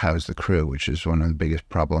have to house the crew, which is one of the biggest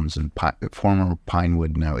problems in former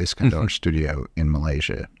Pinewood, now Iskandar studio in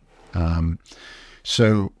Malaysia.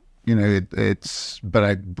 So, you know,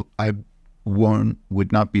 but I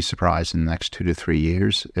would not be surprised in the next 2 to 3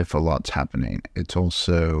 years if a lot's happening. It's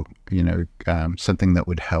also, you know, something that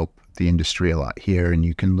would help the industry a lot here. And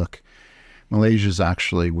you can look, Malaysia's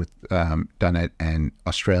actually done it, and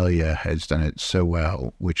Australia has done it so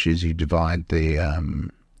well, which is you divide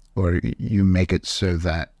or you make it so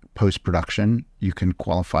that post-production, you can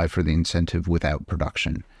qualify for the incentive without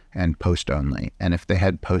production and post-only. And if they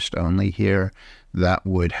had post-only here, that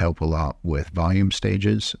would help a lot with volume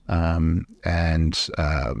stages and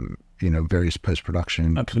you know, various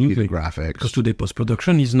post-production, computer graphics. Because today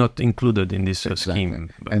post-production is not included in this scheme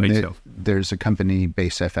by itself. There's a company,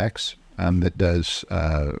 Base FX, that does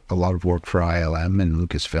a lot of work for ILM and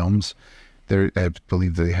Lucasfilms. I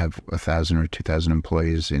believe they have 1,000 or 2,000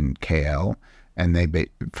 employees in KL, and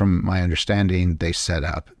from my understanding, they set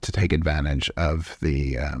up to take advantage of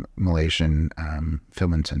the Malaysian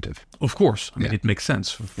film incentive. Of course, I mean, it makes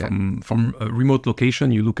sense. From a remote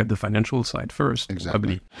location, you look at the financial side first.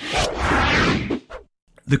 Exactly. Probably.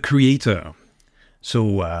 The Creator,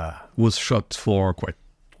 was shot for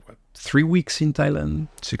 3 weeks in Thailand?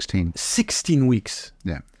 16. 16 weeks.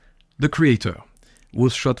 Yeah. The Creator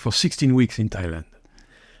was shot for 16 weeks in Thailand.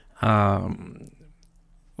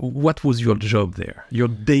 What was your job there? Your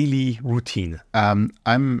daily routine? I'm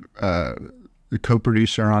the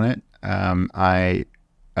co-producer on it.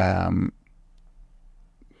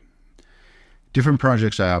 Different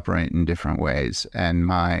projects I operate in different ways,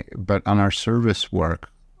 but on our service work,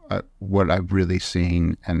 what I've really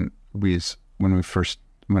seen, and when I first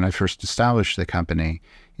established the company,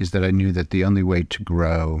 is that I knew that the only way to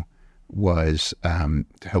grow was to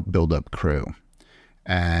help build up crew.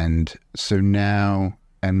 And so now,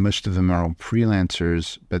 and most of them are all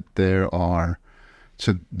freelancers, but there's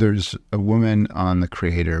a woman on the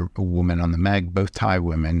Creator, a woman on the Meg, both Thai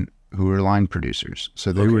women who are line producers.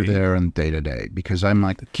 So they were there on day-to-day, because I'm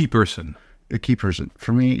like... A key person.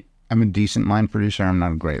 For me, I'm a decent line producer. I'm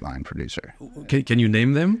not a great line producer. Can you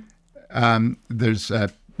name them? There's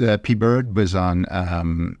P. Bird was on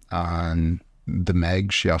the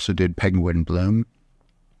Meg. She also did Pegwood and Bloom,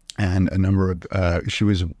 and a number of. She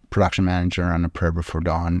was a production manager on A Prayer Before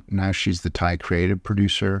Dawn. Now she's the Thai creative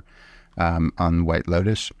producer on White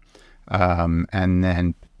Lotus, and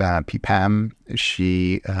then P. Pam.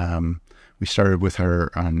 We started with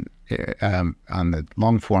her on the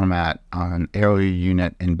long format on Aero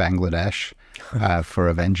Unit in Bangladesh for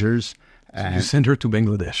Avengers. You sent her to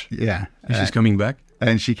Bangladesh. Yeah. And she's coming back?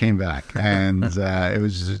 And she came back. And it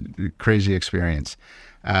was a crazy experience.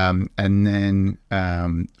 And then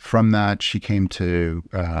from that, she came to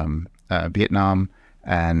Vietnam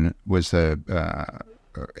and was the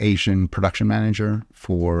Asian production manager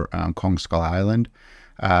for Kong Skull Island.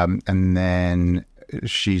 And then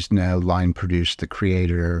she's now line produced The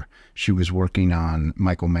Creator. She was working on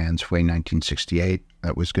Michael Mann's Way 1968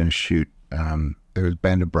 that was going to shoot... there was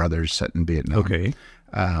Band of Brothers set in Vietnam. Okay.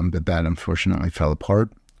 But that unfortunately fell apart.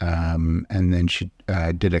 And then she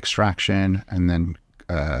did Extraction, and then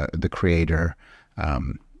The Creator.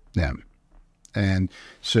 And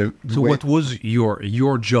so what was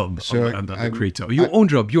your job on The Creator? Your own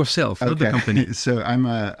job, yourself, not the company. So I'm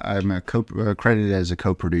credited as a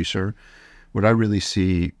co-producer. What I really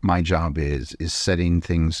see my job is setting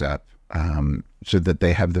things up so that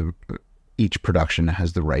they have each production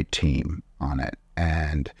has the right team on it.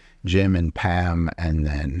 And Jim and Pam and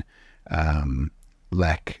then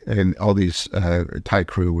Lek and all these Thai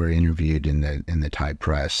crew were interviewed in the Thai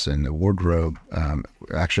press, and the wardrobe,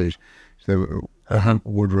 actually the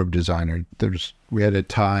wardrobe designer, we had a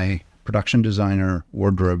Thai production designer,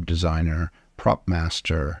 wardrobe designer, prop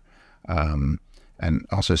master, and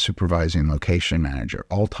also supervising location manager,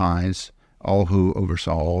 all Thais, all who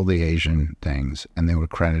oversaw all the Asian things, and they were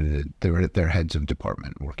credited. They were their heads of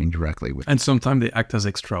department, working directly with. And sometimes they act as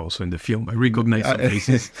extra also in the film. I recognize some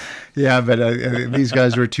faces. Yeah, but these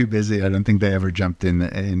guys were too busy. I don't think they ever jumped in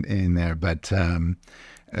there. But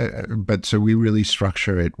so we really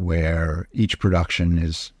structure it where each production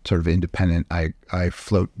is sort of independent. I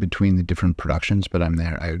float between the different productions, but I'm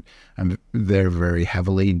there very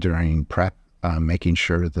heavily during prep. Making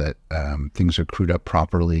sure that things are crewed up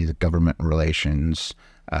properly, the government relations,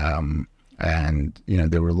 and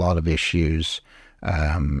there were a lot of issues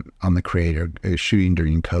on The Creator. Shooting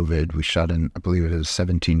during COVID, we shot in, I believe it was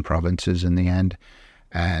 17 provinces in the end,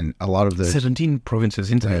 and a lot of those 17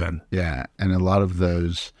 provinces in Thailand. Yeah, and a lot of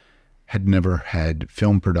those had never had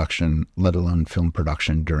film production, let alone film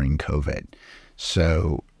production during COVID.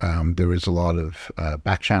 So there was a lot of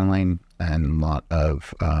back channeling and a lot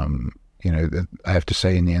of, I have to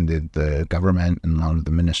say in the end, the government and a lot of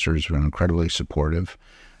the ministers were incredibly supportive,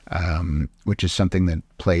 which is something that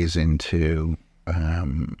plays into,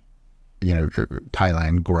 Thailand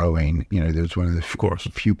growing. There's one of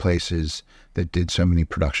the few places that did so many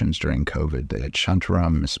productions during COVID. They had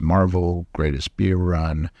Shantaram, Miss Marvel, Greatest Beer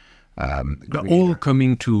Run. They're all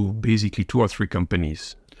coming to basically 2 or 3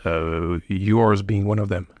 companies, yours being one of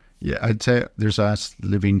them. Yeah, I'd say there's us,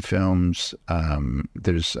 Living Films,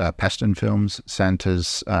 there's Peston Films,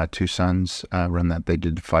 Santa's 2 sons run that. They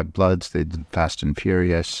did 5 Bloods, they did Fast and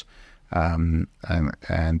Furious, and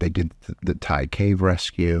they did the Thai Cave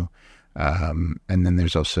Rescue. And then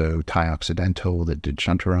there's also Thai Occidental that did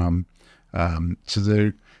Shantaram.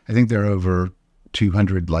 So I think there are over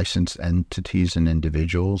 200 licensed entities and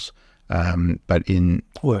individuals. But I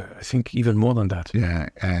think even more than that. Yeah,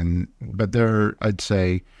 but there are, I'd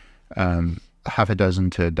say, half a dozen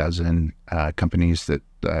to a dozen companies that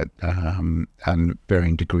on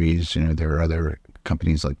varying degrees. There are other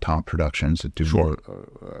companies like Top Productions that do more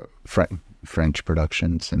French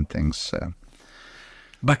productions and things. So.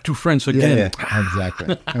 Back to France again. Yeah,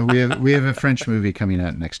 exactly. And we have a French movie coming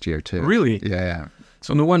out next year too. Really? Yeah.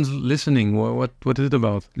 So no one's listening. What is it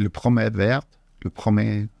about? Le Promesse Verte. Le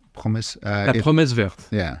Promesse. La Promesse Verte.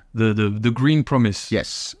 Yeah. The green promise.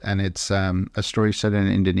 Yes, and it's a story set in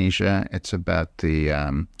Indonesia. It's about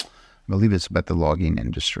I believe it's about the logging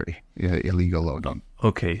industry, illegal logging.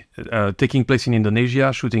 Okay, taking place in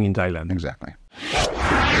Indonesia, shooting in Thailand. Exactly.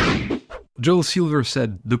 Joel Silver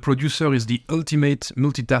said, "The producer is the ultimate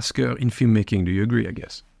multitasker in filmmaking." Do you agree? I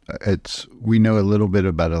guess we know a little bit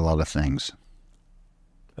about a lot of things.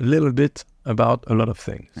 A little bit about a lot of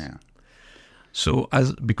things. Yeah. So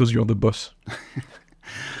because you're the boss.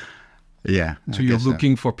 Yeah. So you're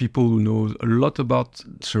looking for people who know a lot about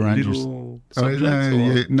subjects? Or a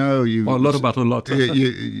lot about a lot.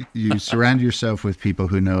 you surround yourself with people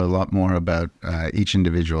who know a lot more about each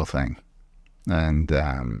individual thing, and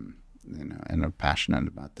and are passionate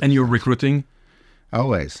about that. And you're recruiting?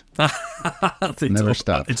 Always. Never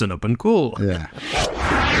stop. It's an open call. Yeah.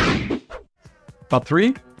 Part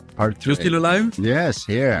 3? Part 3. You're still alive? Yes,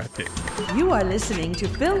 here. Okay. You are listening to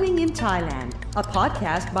Filming in Thailand, a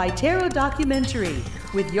podcast by Tero Documentary,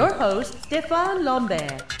 with your host, Stéphane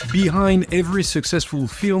Lambert. Behind every successful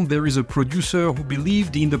film, there is a producer who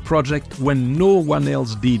believed in the project when no one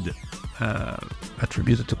else did.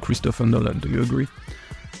 Attributed to Christopher Nolan. Do you agree?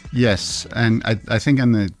 Yes, and I think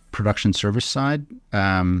on the production service side,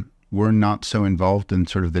 we're not so involved in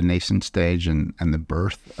sort of the nascent stage and the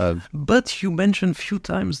birth of... But you mentioned a few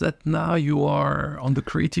times that now you are on the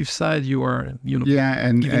creative side, you are,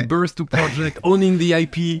 and giving birth to project, owning the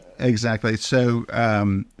IP. Exactly. So,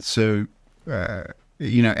 and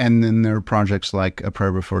then there are projects like A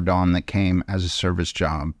Prayer Before Dawn that came as a service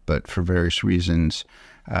job, but for various reasons,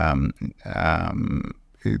 I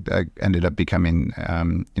ended up becoming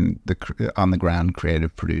on the ground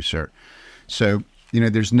creative producer. So,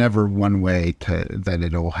 there's never one way that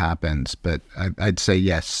it all happens, but I'd say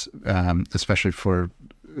yes, especially for,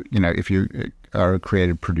 if you are a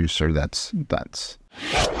creative producer, that's.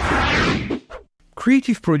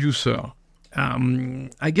 Creative producer.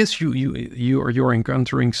 I guess you're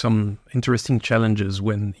encountering some interesting challenges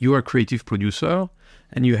when you are a creative producer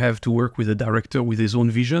and you have to work with a director with his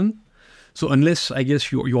own vision. So unless, I guess,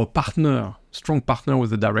 you're a partner, strong partner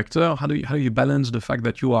with the director, how do you balance the fact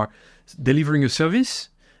that you are delivering a service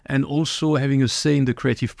and also having a say in the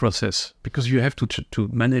creative process? Because you have to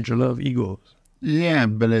manage a lot of egos. Yeah,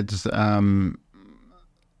 but it's, I've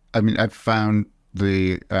found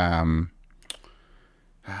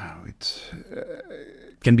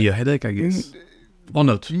can be a headache, I guess, or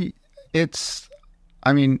not.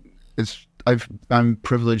 I'm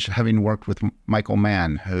privileged having worked with Michael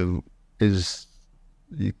Mann, who is,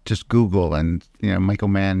 you just Google and Michael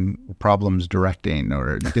Mann problems directing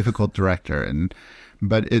or difficult director,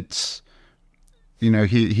 but it's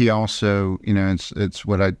he also it's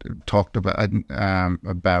what I talked about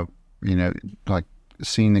like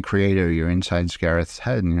seeing the creator, you're inside Gareth's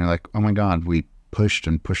head and you're like, oh my God, we pushed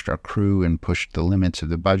our crew and pushed the limits of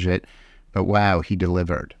the budget, but wow, he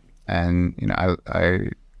delivered. And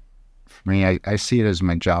for me, I see it as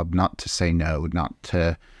my job not to say no, not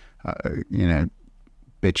to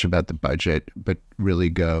bitch about the budget, but really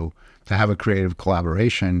go to have a creative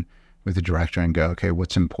collaboration with the director and go, okay,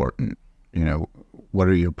 what's important? What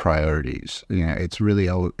are your priorities? It's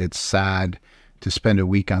sad to spend a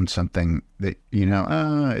week on something that,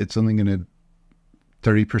 it's only going to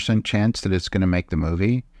 30% chance that it's going to make the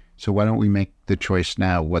movie. So why don't we make the choice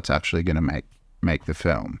now? What's actually going to make make the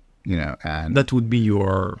film, you know, and that would be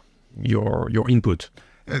your input.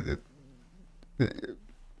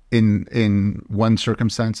 In one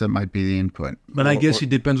circumstance, that might be the input. But I guess it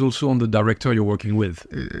depends also on the director you're working with.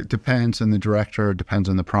 It depends on the director, it depends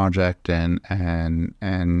on the project, and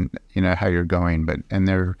you know how you're going. And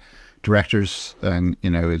there are directors, and you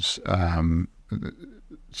know, it's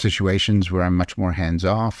situations where I'm much more hands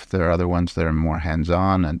off. There are other ones that are more hands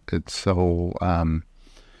on, and it's so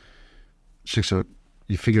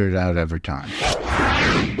you figure it out every time.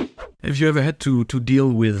 Have you ever had to deal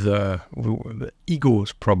with the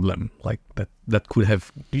ego's problem, like that could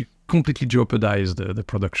have completely jeopardized the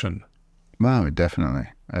production? Wow, definitely.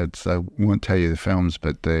 I won't tell you the films,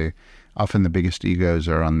 but often the biggest egos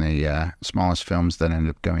are on the smallest films that end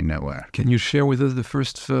up going nowhere. Can you share with us the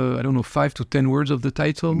first, 5 to 10 words of the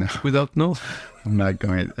title? No. Without no? I'm not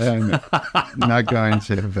going. Not going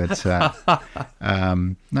to. But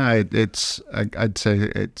no, I'd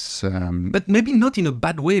say it's. But maybe not in a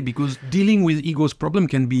bad way, because dealing with ego's problem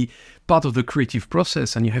can be part of the creative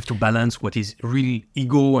process, and you have to balance what is real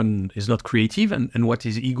ego and is not creative, and what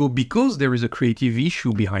is ego because there is a creative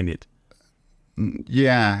issue behind it.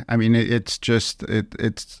 Yeah, I mean, it's just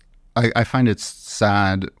I find it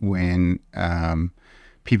sad when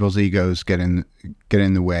people's egos get in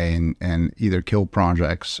the way and either kill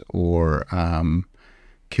projects or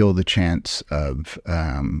kill the chance of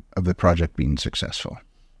the project being successful.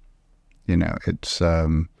 You know, it's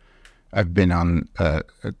I've been on a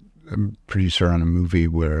producer on a movie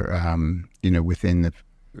where you know,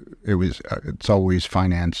 it's always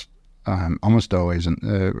financed. Almost always,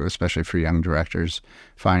 especially for young directors,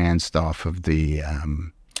 financed off of the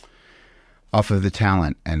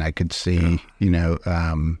talent, and I could see, you know,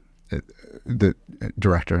 the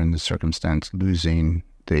director in the circumstance losing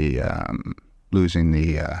the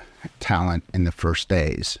talent in the first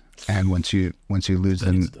days, and once you lose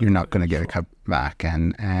them, you're not going to get a cut back,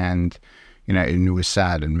 and you know, and it was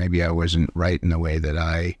sad, and maybe I wasn't right in the way that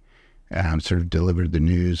I sort of delivered the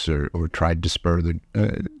news or tried to spur the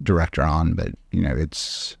director on, but you know,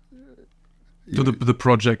 it's so the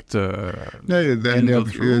project. I'm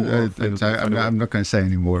not going to say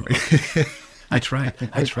anymore. I tried.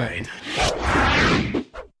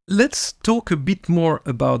 Let's talk a bit more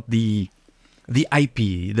about the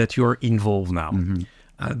IP that you're involved now.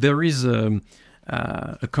 Mm-hmm. There is a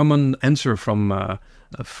common answer from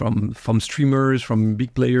streamers, from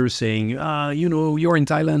big players saying, you know, you're in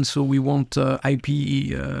Thailand, so we want IP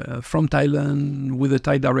from Thailand with a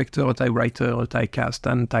Thai director, a Thai writer, a Thai cast,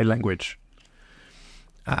 and Thai language.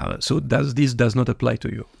 So this does not apply to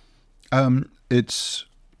you? It's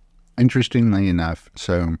interestingly enough.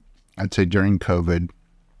 So I'd say during COVID,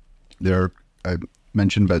 I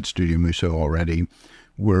mentioned about Studio Muso already.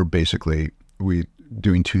 We're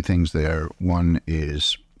doing two things there. One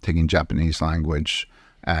is taking Japanese language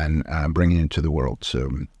and bringing it to the world. So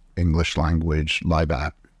English language,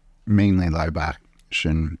 mainly live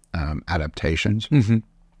action adaptations. Mm-hmm.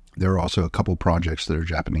 There are also a couple projects that are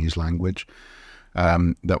Japanese language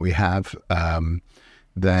that we have.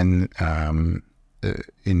 Then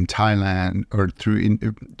in Thailand, or through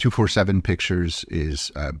 247 Pictures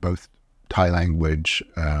is both Thai language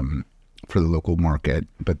for the local market,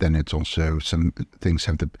 but then it's also some things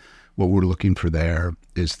what we're looking for there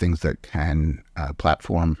is things that can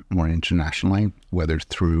platform more internationally, whether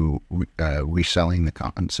through reselling the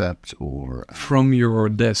concept or... From your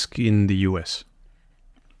desk in the US.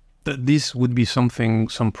 This would be some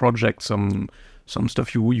project, some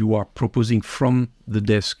stuff you are proposing from the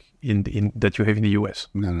desk that you have in the US.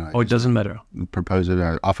 No. Oh, it doesn't matter. Propose it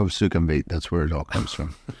off of Sukhumvit. That's where it all comes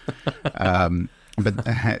from. But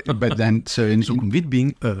then so in Sukhumvit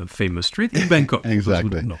being a famous street in Bangkok.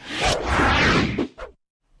 Exactly.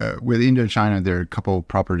 With Indochina, there are a couple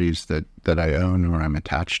properties that I own or I'm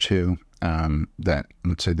attached to. That,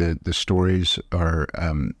 let's say, the stories are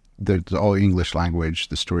they're all English language.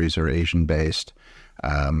 The stories are Asian based,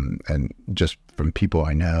 and just from people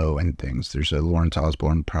I know and things. There's a Lawrence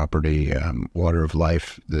Osborne property, Water of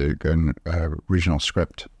Life, the regional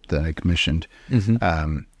script that I commissioned.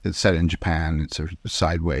 Mm-hmm. It's set in Japan. It's a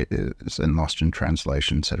sideways, it's in Lost in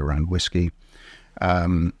Translation, set around whiskey.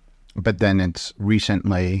 But then it's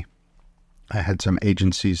recently, I had some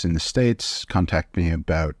agencies in the States contact me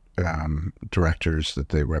about directors that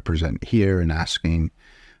they represent here and asking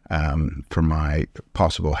for my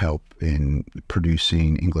possible help in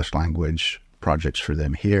producing English language projects for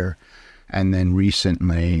them here. And then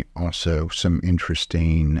recently also some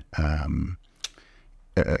interesting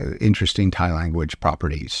Thai language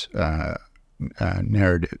properties,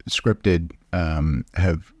 narrative, scripted,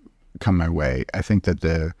 have come my way. I think that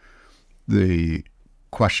the the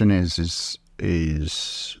question is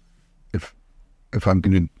if I'm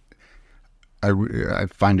going to, I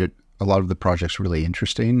find it, a lot of the projects really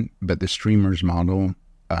interesting, but the streamers model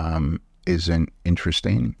isn't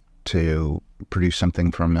interesting to produce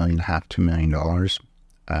something for $1.5 million, $2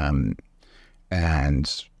 million,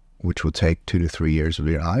 and which will take 2 to 3 years of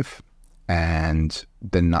your life, and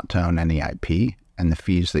then not to own any IP, and the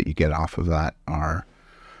fees that you get off of that are,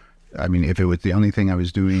 I mean, if it was the only thing I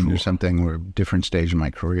was doing or something, or a different stage of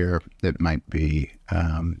my career, it might be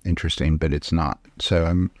interesting, but it's not. So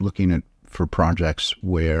I'm looking for projects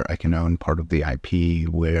where I can own part of the IP,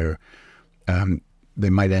 where they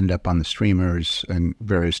might end up on the streamers in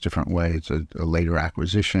various different ways, a later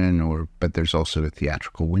acquisition, but there's also a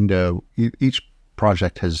theatrical window. Each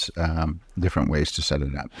project has different ways to set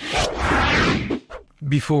it up.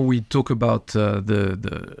 Before we talk about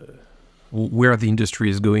where the industry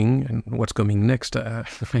is going and what's coming next, I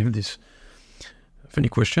have this funny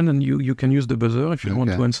question, and you can use the buzzer if you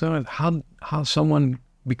want to answer. How someone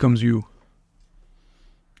becomes you?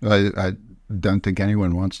 I don't think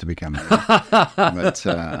anyone wants to become me. But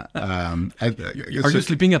are you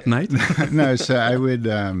sleeping at night? No, so I would,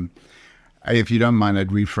 if you don't mind, I'd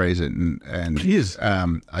rephrase it and please.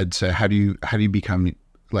 I'd say, how do you become,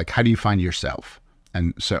 like, how do you find yourself?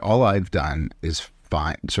 And so all I've done is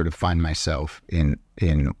find myself in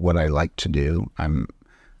what I like to do. I'm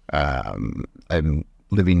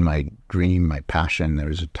living my dream, my passion. There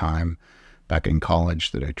was a time back in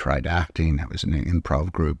college that I tried acting. I was in an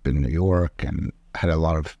improv group in New York and had a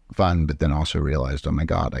lot of fun, but then also realized, oh my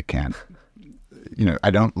God, I can't,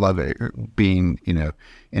 I don't love it being, in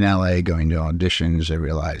LA going to auditions. I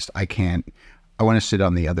realized I want to sit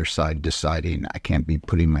on the other side deciding. I can't be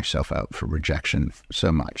putting myself out for rejection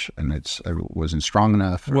so much. And I wasn't strong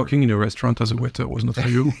enough. Working in a restaurant as a waiter was not for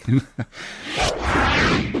you.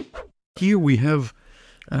 Here we have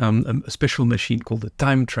a special machine called the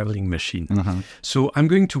time traveling machine. So I'm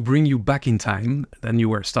going to bring you back in time. Then you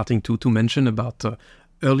were starting to mention about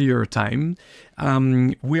earlier time.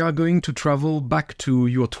 We are going to travel back to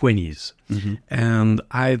your 20s. And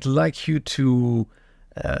I'd like you to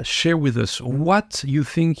share with us what you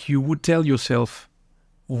think you would tell yourself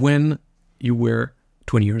when you were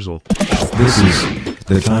 20 years old. This is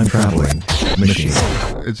the time traveling machine.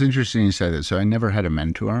 It's interesting you say that. So I never had a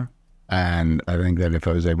mentor. And I think that if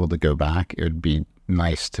I was able to go back, it would be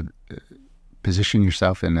nice to position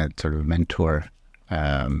yourself in a sort of mentor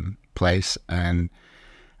place. And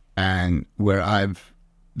where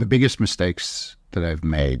the biggest mistakes that I've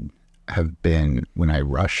made have been when I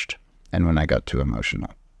rushed and when I got too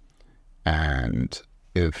emotional. And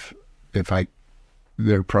there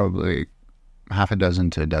are probably half a dozen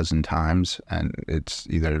to a dozen times, and it's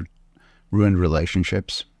either ruined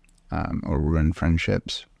relationships or ruined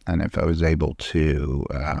friendships. And if I was able to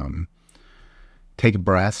take a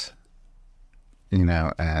breath,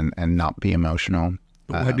 and not be emotional.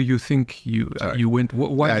 Why do you think you went?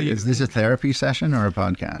 Why is this a therapy session or a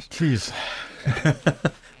podcast? Please.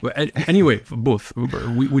 Well, anyway, both.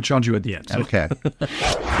 We charge you at the end. So. Okay.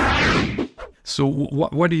 So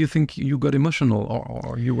why do you think you got emotional,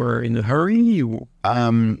 or you were in a hurry?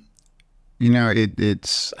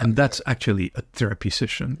 It's... And that's actually a therapy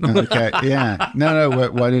session. Okay, yeah. No,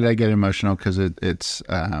 why did I get emotional? Because it's...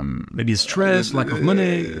 maybe stress, lack of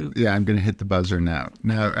money. Yeah, I'm going to hit the buzzer now.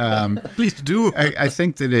 No, please do. I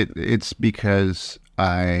think that it's because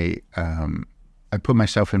I put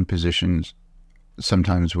myself in positions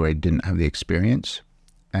sometimes where I didn't have the experience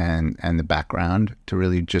and the background to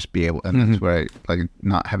really just be able... And that's where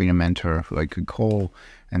not having a mentor who I could call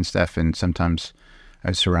and stuff, and sometimes... I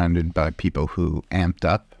was surrounded by people who amped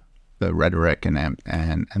up the rhetoric and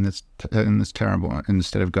it's terrible.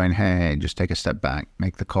 Instead of going, hey, just take a step back,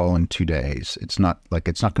 make the call in 2 days. It's not going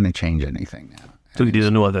to change anything now. So you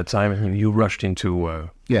didn't know at that time, and you rushed into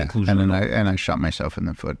conclusion. And I shot myself in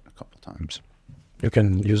the foot a couple of times. You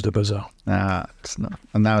can use the buzzer. It's not.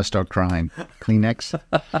 And now I start crying. Kleenex,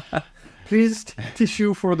 please.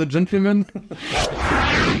 Tissue for the gentleman.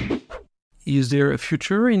 Is there a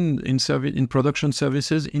future in production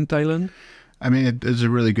services in Thailand? I mean, it's a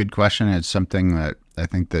really good question. It's something that I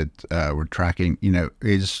think that we're tracking.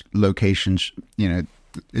 Is location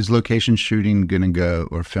shooting going to go,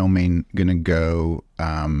 or filming going to go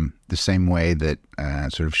the same way that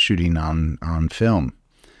sort of shooting on film,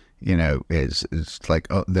 is like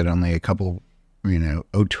that only a couple,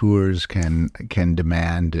 auteurs can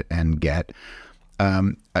demand and get.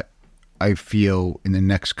 I feel in the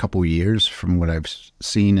next couple of years, from what I've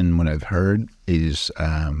seen and what I've heard, is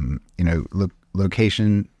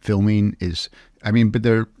location filming is. I mean, but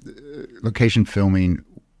location filming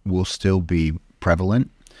will still be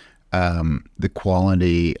prevalent. The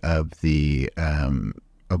quality of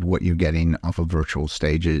of what you're getting off of virtual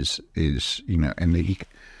stages is, and it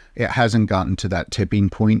hasn't gotten to that tipping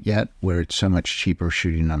point yet where it's so much cheaper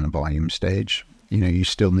shooting on a volume stage. You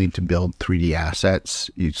still need to build 3D assets.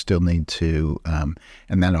 You still need to,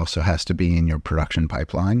 and that also has to be in your production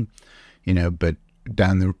pipeline. But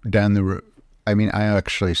down the, I mean, I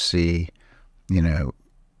actually see,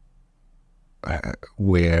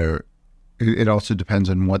 where it also depends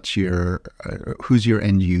on who's your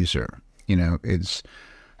end user.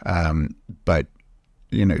 But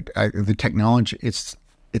the technology, it's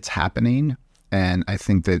happening, and I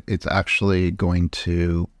think that it's actually going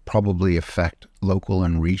to probably affect local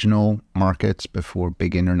and regional markets before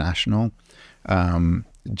big international.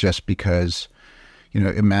 Just because,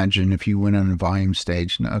 imagine if you went on a volume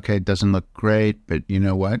stage, and okay, it doesn't look great, but you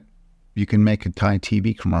know what? You can make a Thai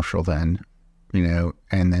TV commercial then,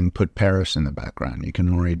 and then put Paris in the background. You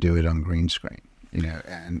can already do it on green screen,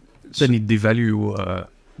 and then it devalue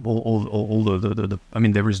all the I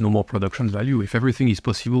mean, there is no more production value. If everything is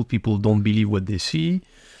possible, people don't believe what they see.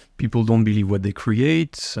 People don't believe what they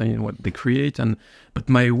create, but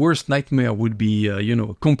my worst nightmare would be,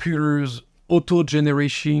 computers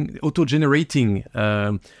auto-generating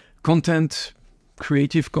content,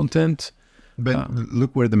 creative content. But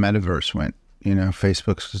look where the metaverse went.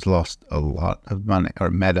 Facebook has lost a lot of money,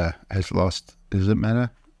 or Meta has lost. Is it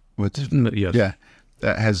Meta? Yes. Yeah,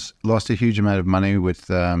 that has lost a huge amount of money with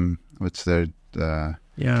their Mark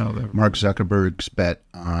Zuckerberg's bet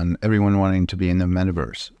on everyone wanting to be in the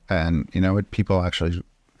metaverse. And what people actually,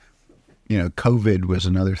 COVID was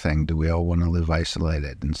another thing. Do we all want to live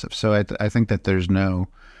isolated and stuff? So I think that there's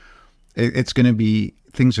it's going to be,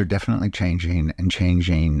 things are definitely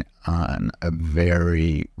changing on a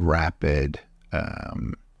very rapid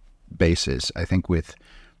basis. I think with,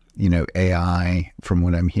 AI, from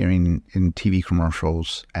what I'm hearing in TV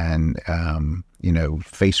commercials and,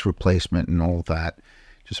 face replacement and all that.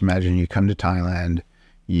 Just imagine you come to Thailand,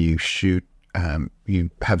 you shoot, you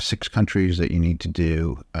have 6 countries that you need to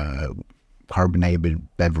do a carbonated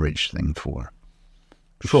beverage thing for.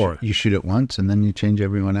 Sure. You shoot it once and then you change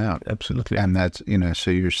everyone out. Absolutely. And that's,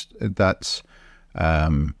 so that's,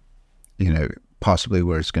 possibly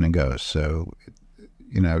where it's going to go. So,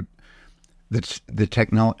 the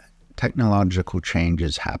technological change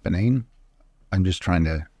is happening. I'm just trying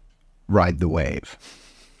to ride the wave.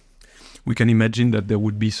 We can imagine that there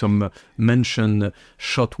would be some mention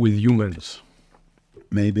shot with humans.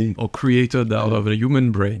 Maybe. Or created out of a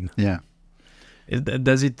human brain. Yeah.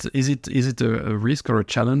 Is it a risk or a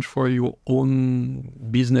challenge for your own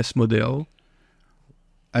business model?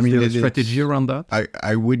 I mean, is there a strategy around that?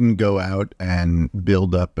 I wouldn't go out and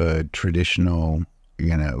build up a traditional,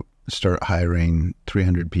 start hiring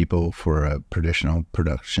 300 people for a traditional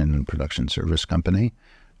production service company.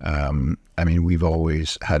 I mean, we've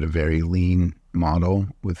always had a very lean model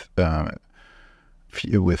with very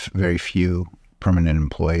few permanent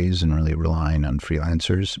employees and really relying on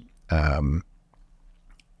freelancers. But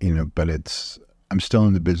I'm still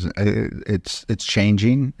in the business. It's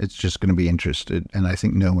changing. It's just going to be interested, and I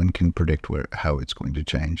think no one can predict how it's going to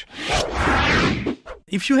change.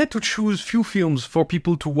 If you had to choose few films for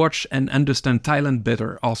people to watch and understand Thailand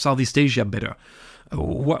better or Southeast Asia better,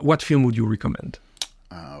 what film would you recommend?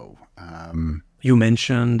 You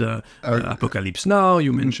mentioned Apocalypse Now.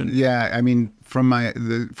 You mentioned, yeah. I mean, from my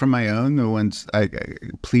own, the ones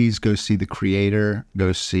please go see The Creator.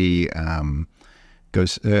 Go see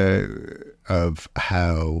of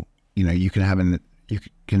how you can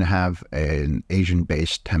have an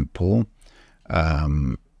Asian-based temple,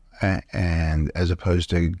 and as opposed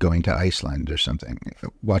to going to Iceland or something.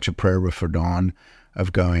 Watch A Prayer Before Dawn.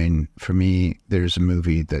 For me, there's a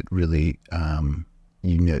movie that really.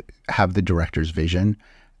 Have the director's vision,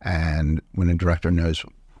 and when a director knows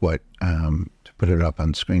what to put it up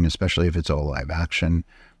on screen, especially if it's all live action,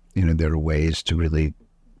 there are ways to really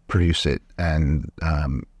produce it and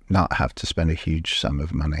not have to spend a huge sum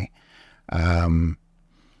of money. For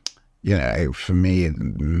me,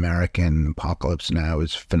 American Apocalypse Now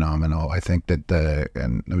is phenomenal. I think that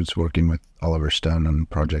and I was working with Oliver Stone on a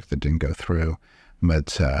project that didn't go through,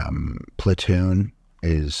 but Platoon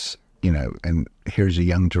is. And here's a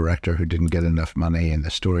young director who didn't get enough money, and the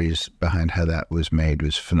stories behind how that was made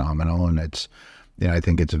was phenomenal. And it's, I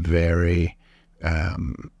think it's a very,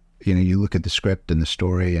 you look at the script and the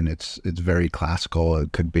story, and it's very classical.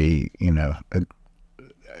 It could be,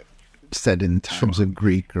 set in times of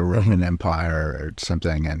Greek or Roman Empire or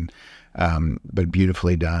something, and but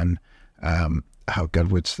beautifully done.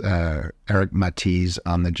 What's Eric Matisse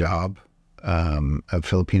on the job? a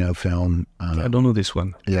Filipino film. I don't know this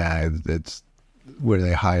one. Yeah, it's where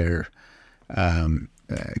they hire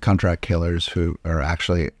contract killers who are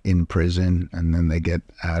actually in prison, and then they get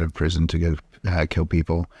out of prison to go kill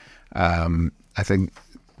people. I think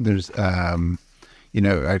there's,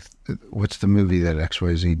 what's the movie that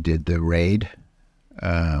XYZ did? The Raid,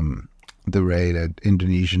 an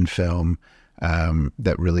Indonesian film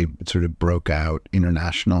that really sort of broke out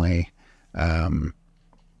internationally. I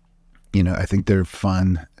think they're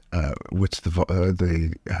fun. What's the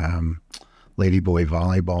Ladyboy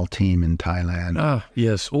volleyball team in Thailand? Ah,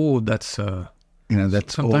 yes. Oh, that's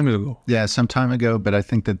that's some time ago. Yeah, some time ago. But I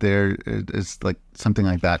think that there is like something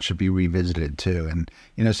like that should be revisited too. And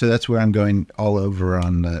so that's where I'm going all over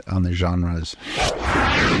on the genres.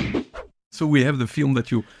 So we have the film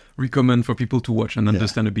that you recommend for people to watch and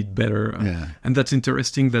understand a bit better. And that's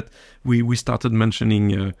interesting that we started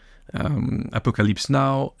mentioning Apocalypse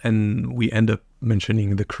Now, and we end up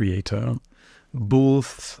mentioning The Creator,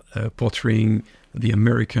 both portraying the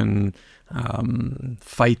American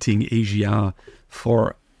fighting Asia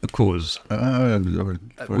for a cause.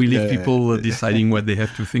 We leave people deciding what they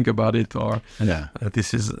have to think about it, or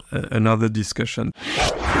this is another discussion.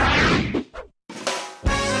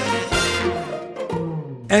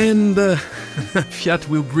 And Fiat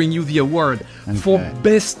will bring you the award for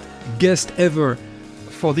Best Guest Ever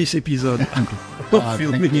for this episode of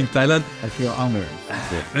Filming in Thailand. I feel honored.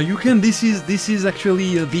 You can. This is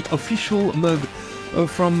actually the official mug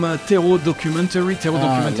from Terreau Documentary. Terreau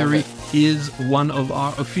Documentary is one of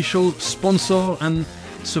our official sponsor and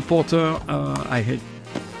supporter. I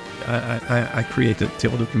created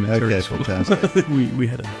Terreau Documentary. Okay, fantastic. we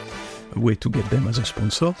had a way to get them as a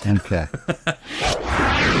sponsor. Okay.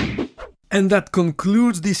 And that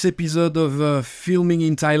concludes this episode of Filming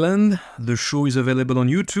in Thailand. The show is available on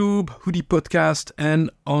YouTube, Hoodie Podcast, and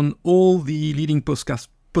on all the leading podcast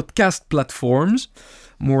platforms.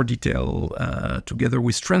 More detail together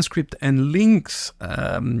with transcript and links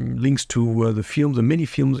to the films, the many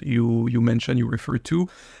films you mentioned, you refer to,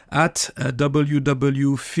 at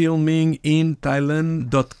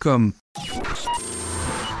www.filminginthailand.com.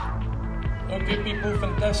 Okay, people,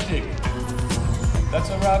 fantastic. That's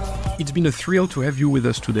a wrap. It's been a thrill to have you with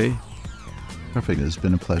us today. Perfect. It's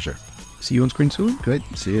been a pleasure. See you on screen soon. Great.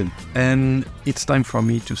 See you. And it's time for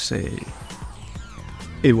me to say,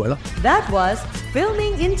 et voilà. That was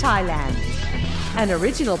Filming in Thailand, an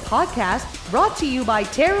original podcast brought to you by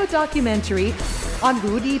Terreau Documentary on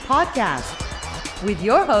Hoodie Podcast, with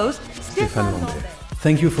your host, Stéphane Lambert.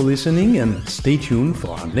 Thank you for listening, and stay tuned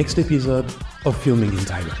for our next episode of Filming in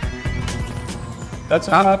Thailand. That's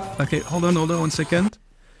a wrap. Okay, hold on 1 second.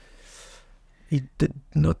 It did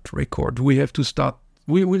not record. We have to start.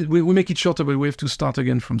 We make it shorter, but we have to start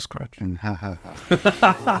again from scratch. And ha ha ha.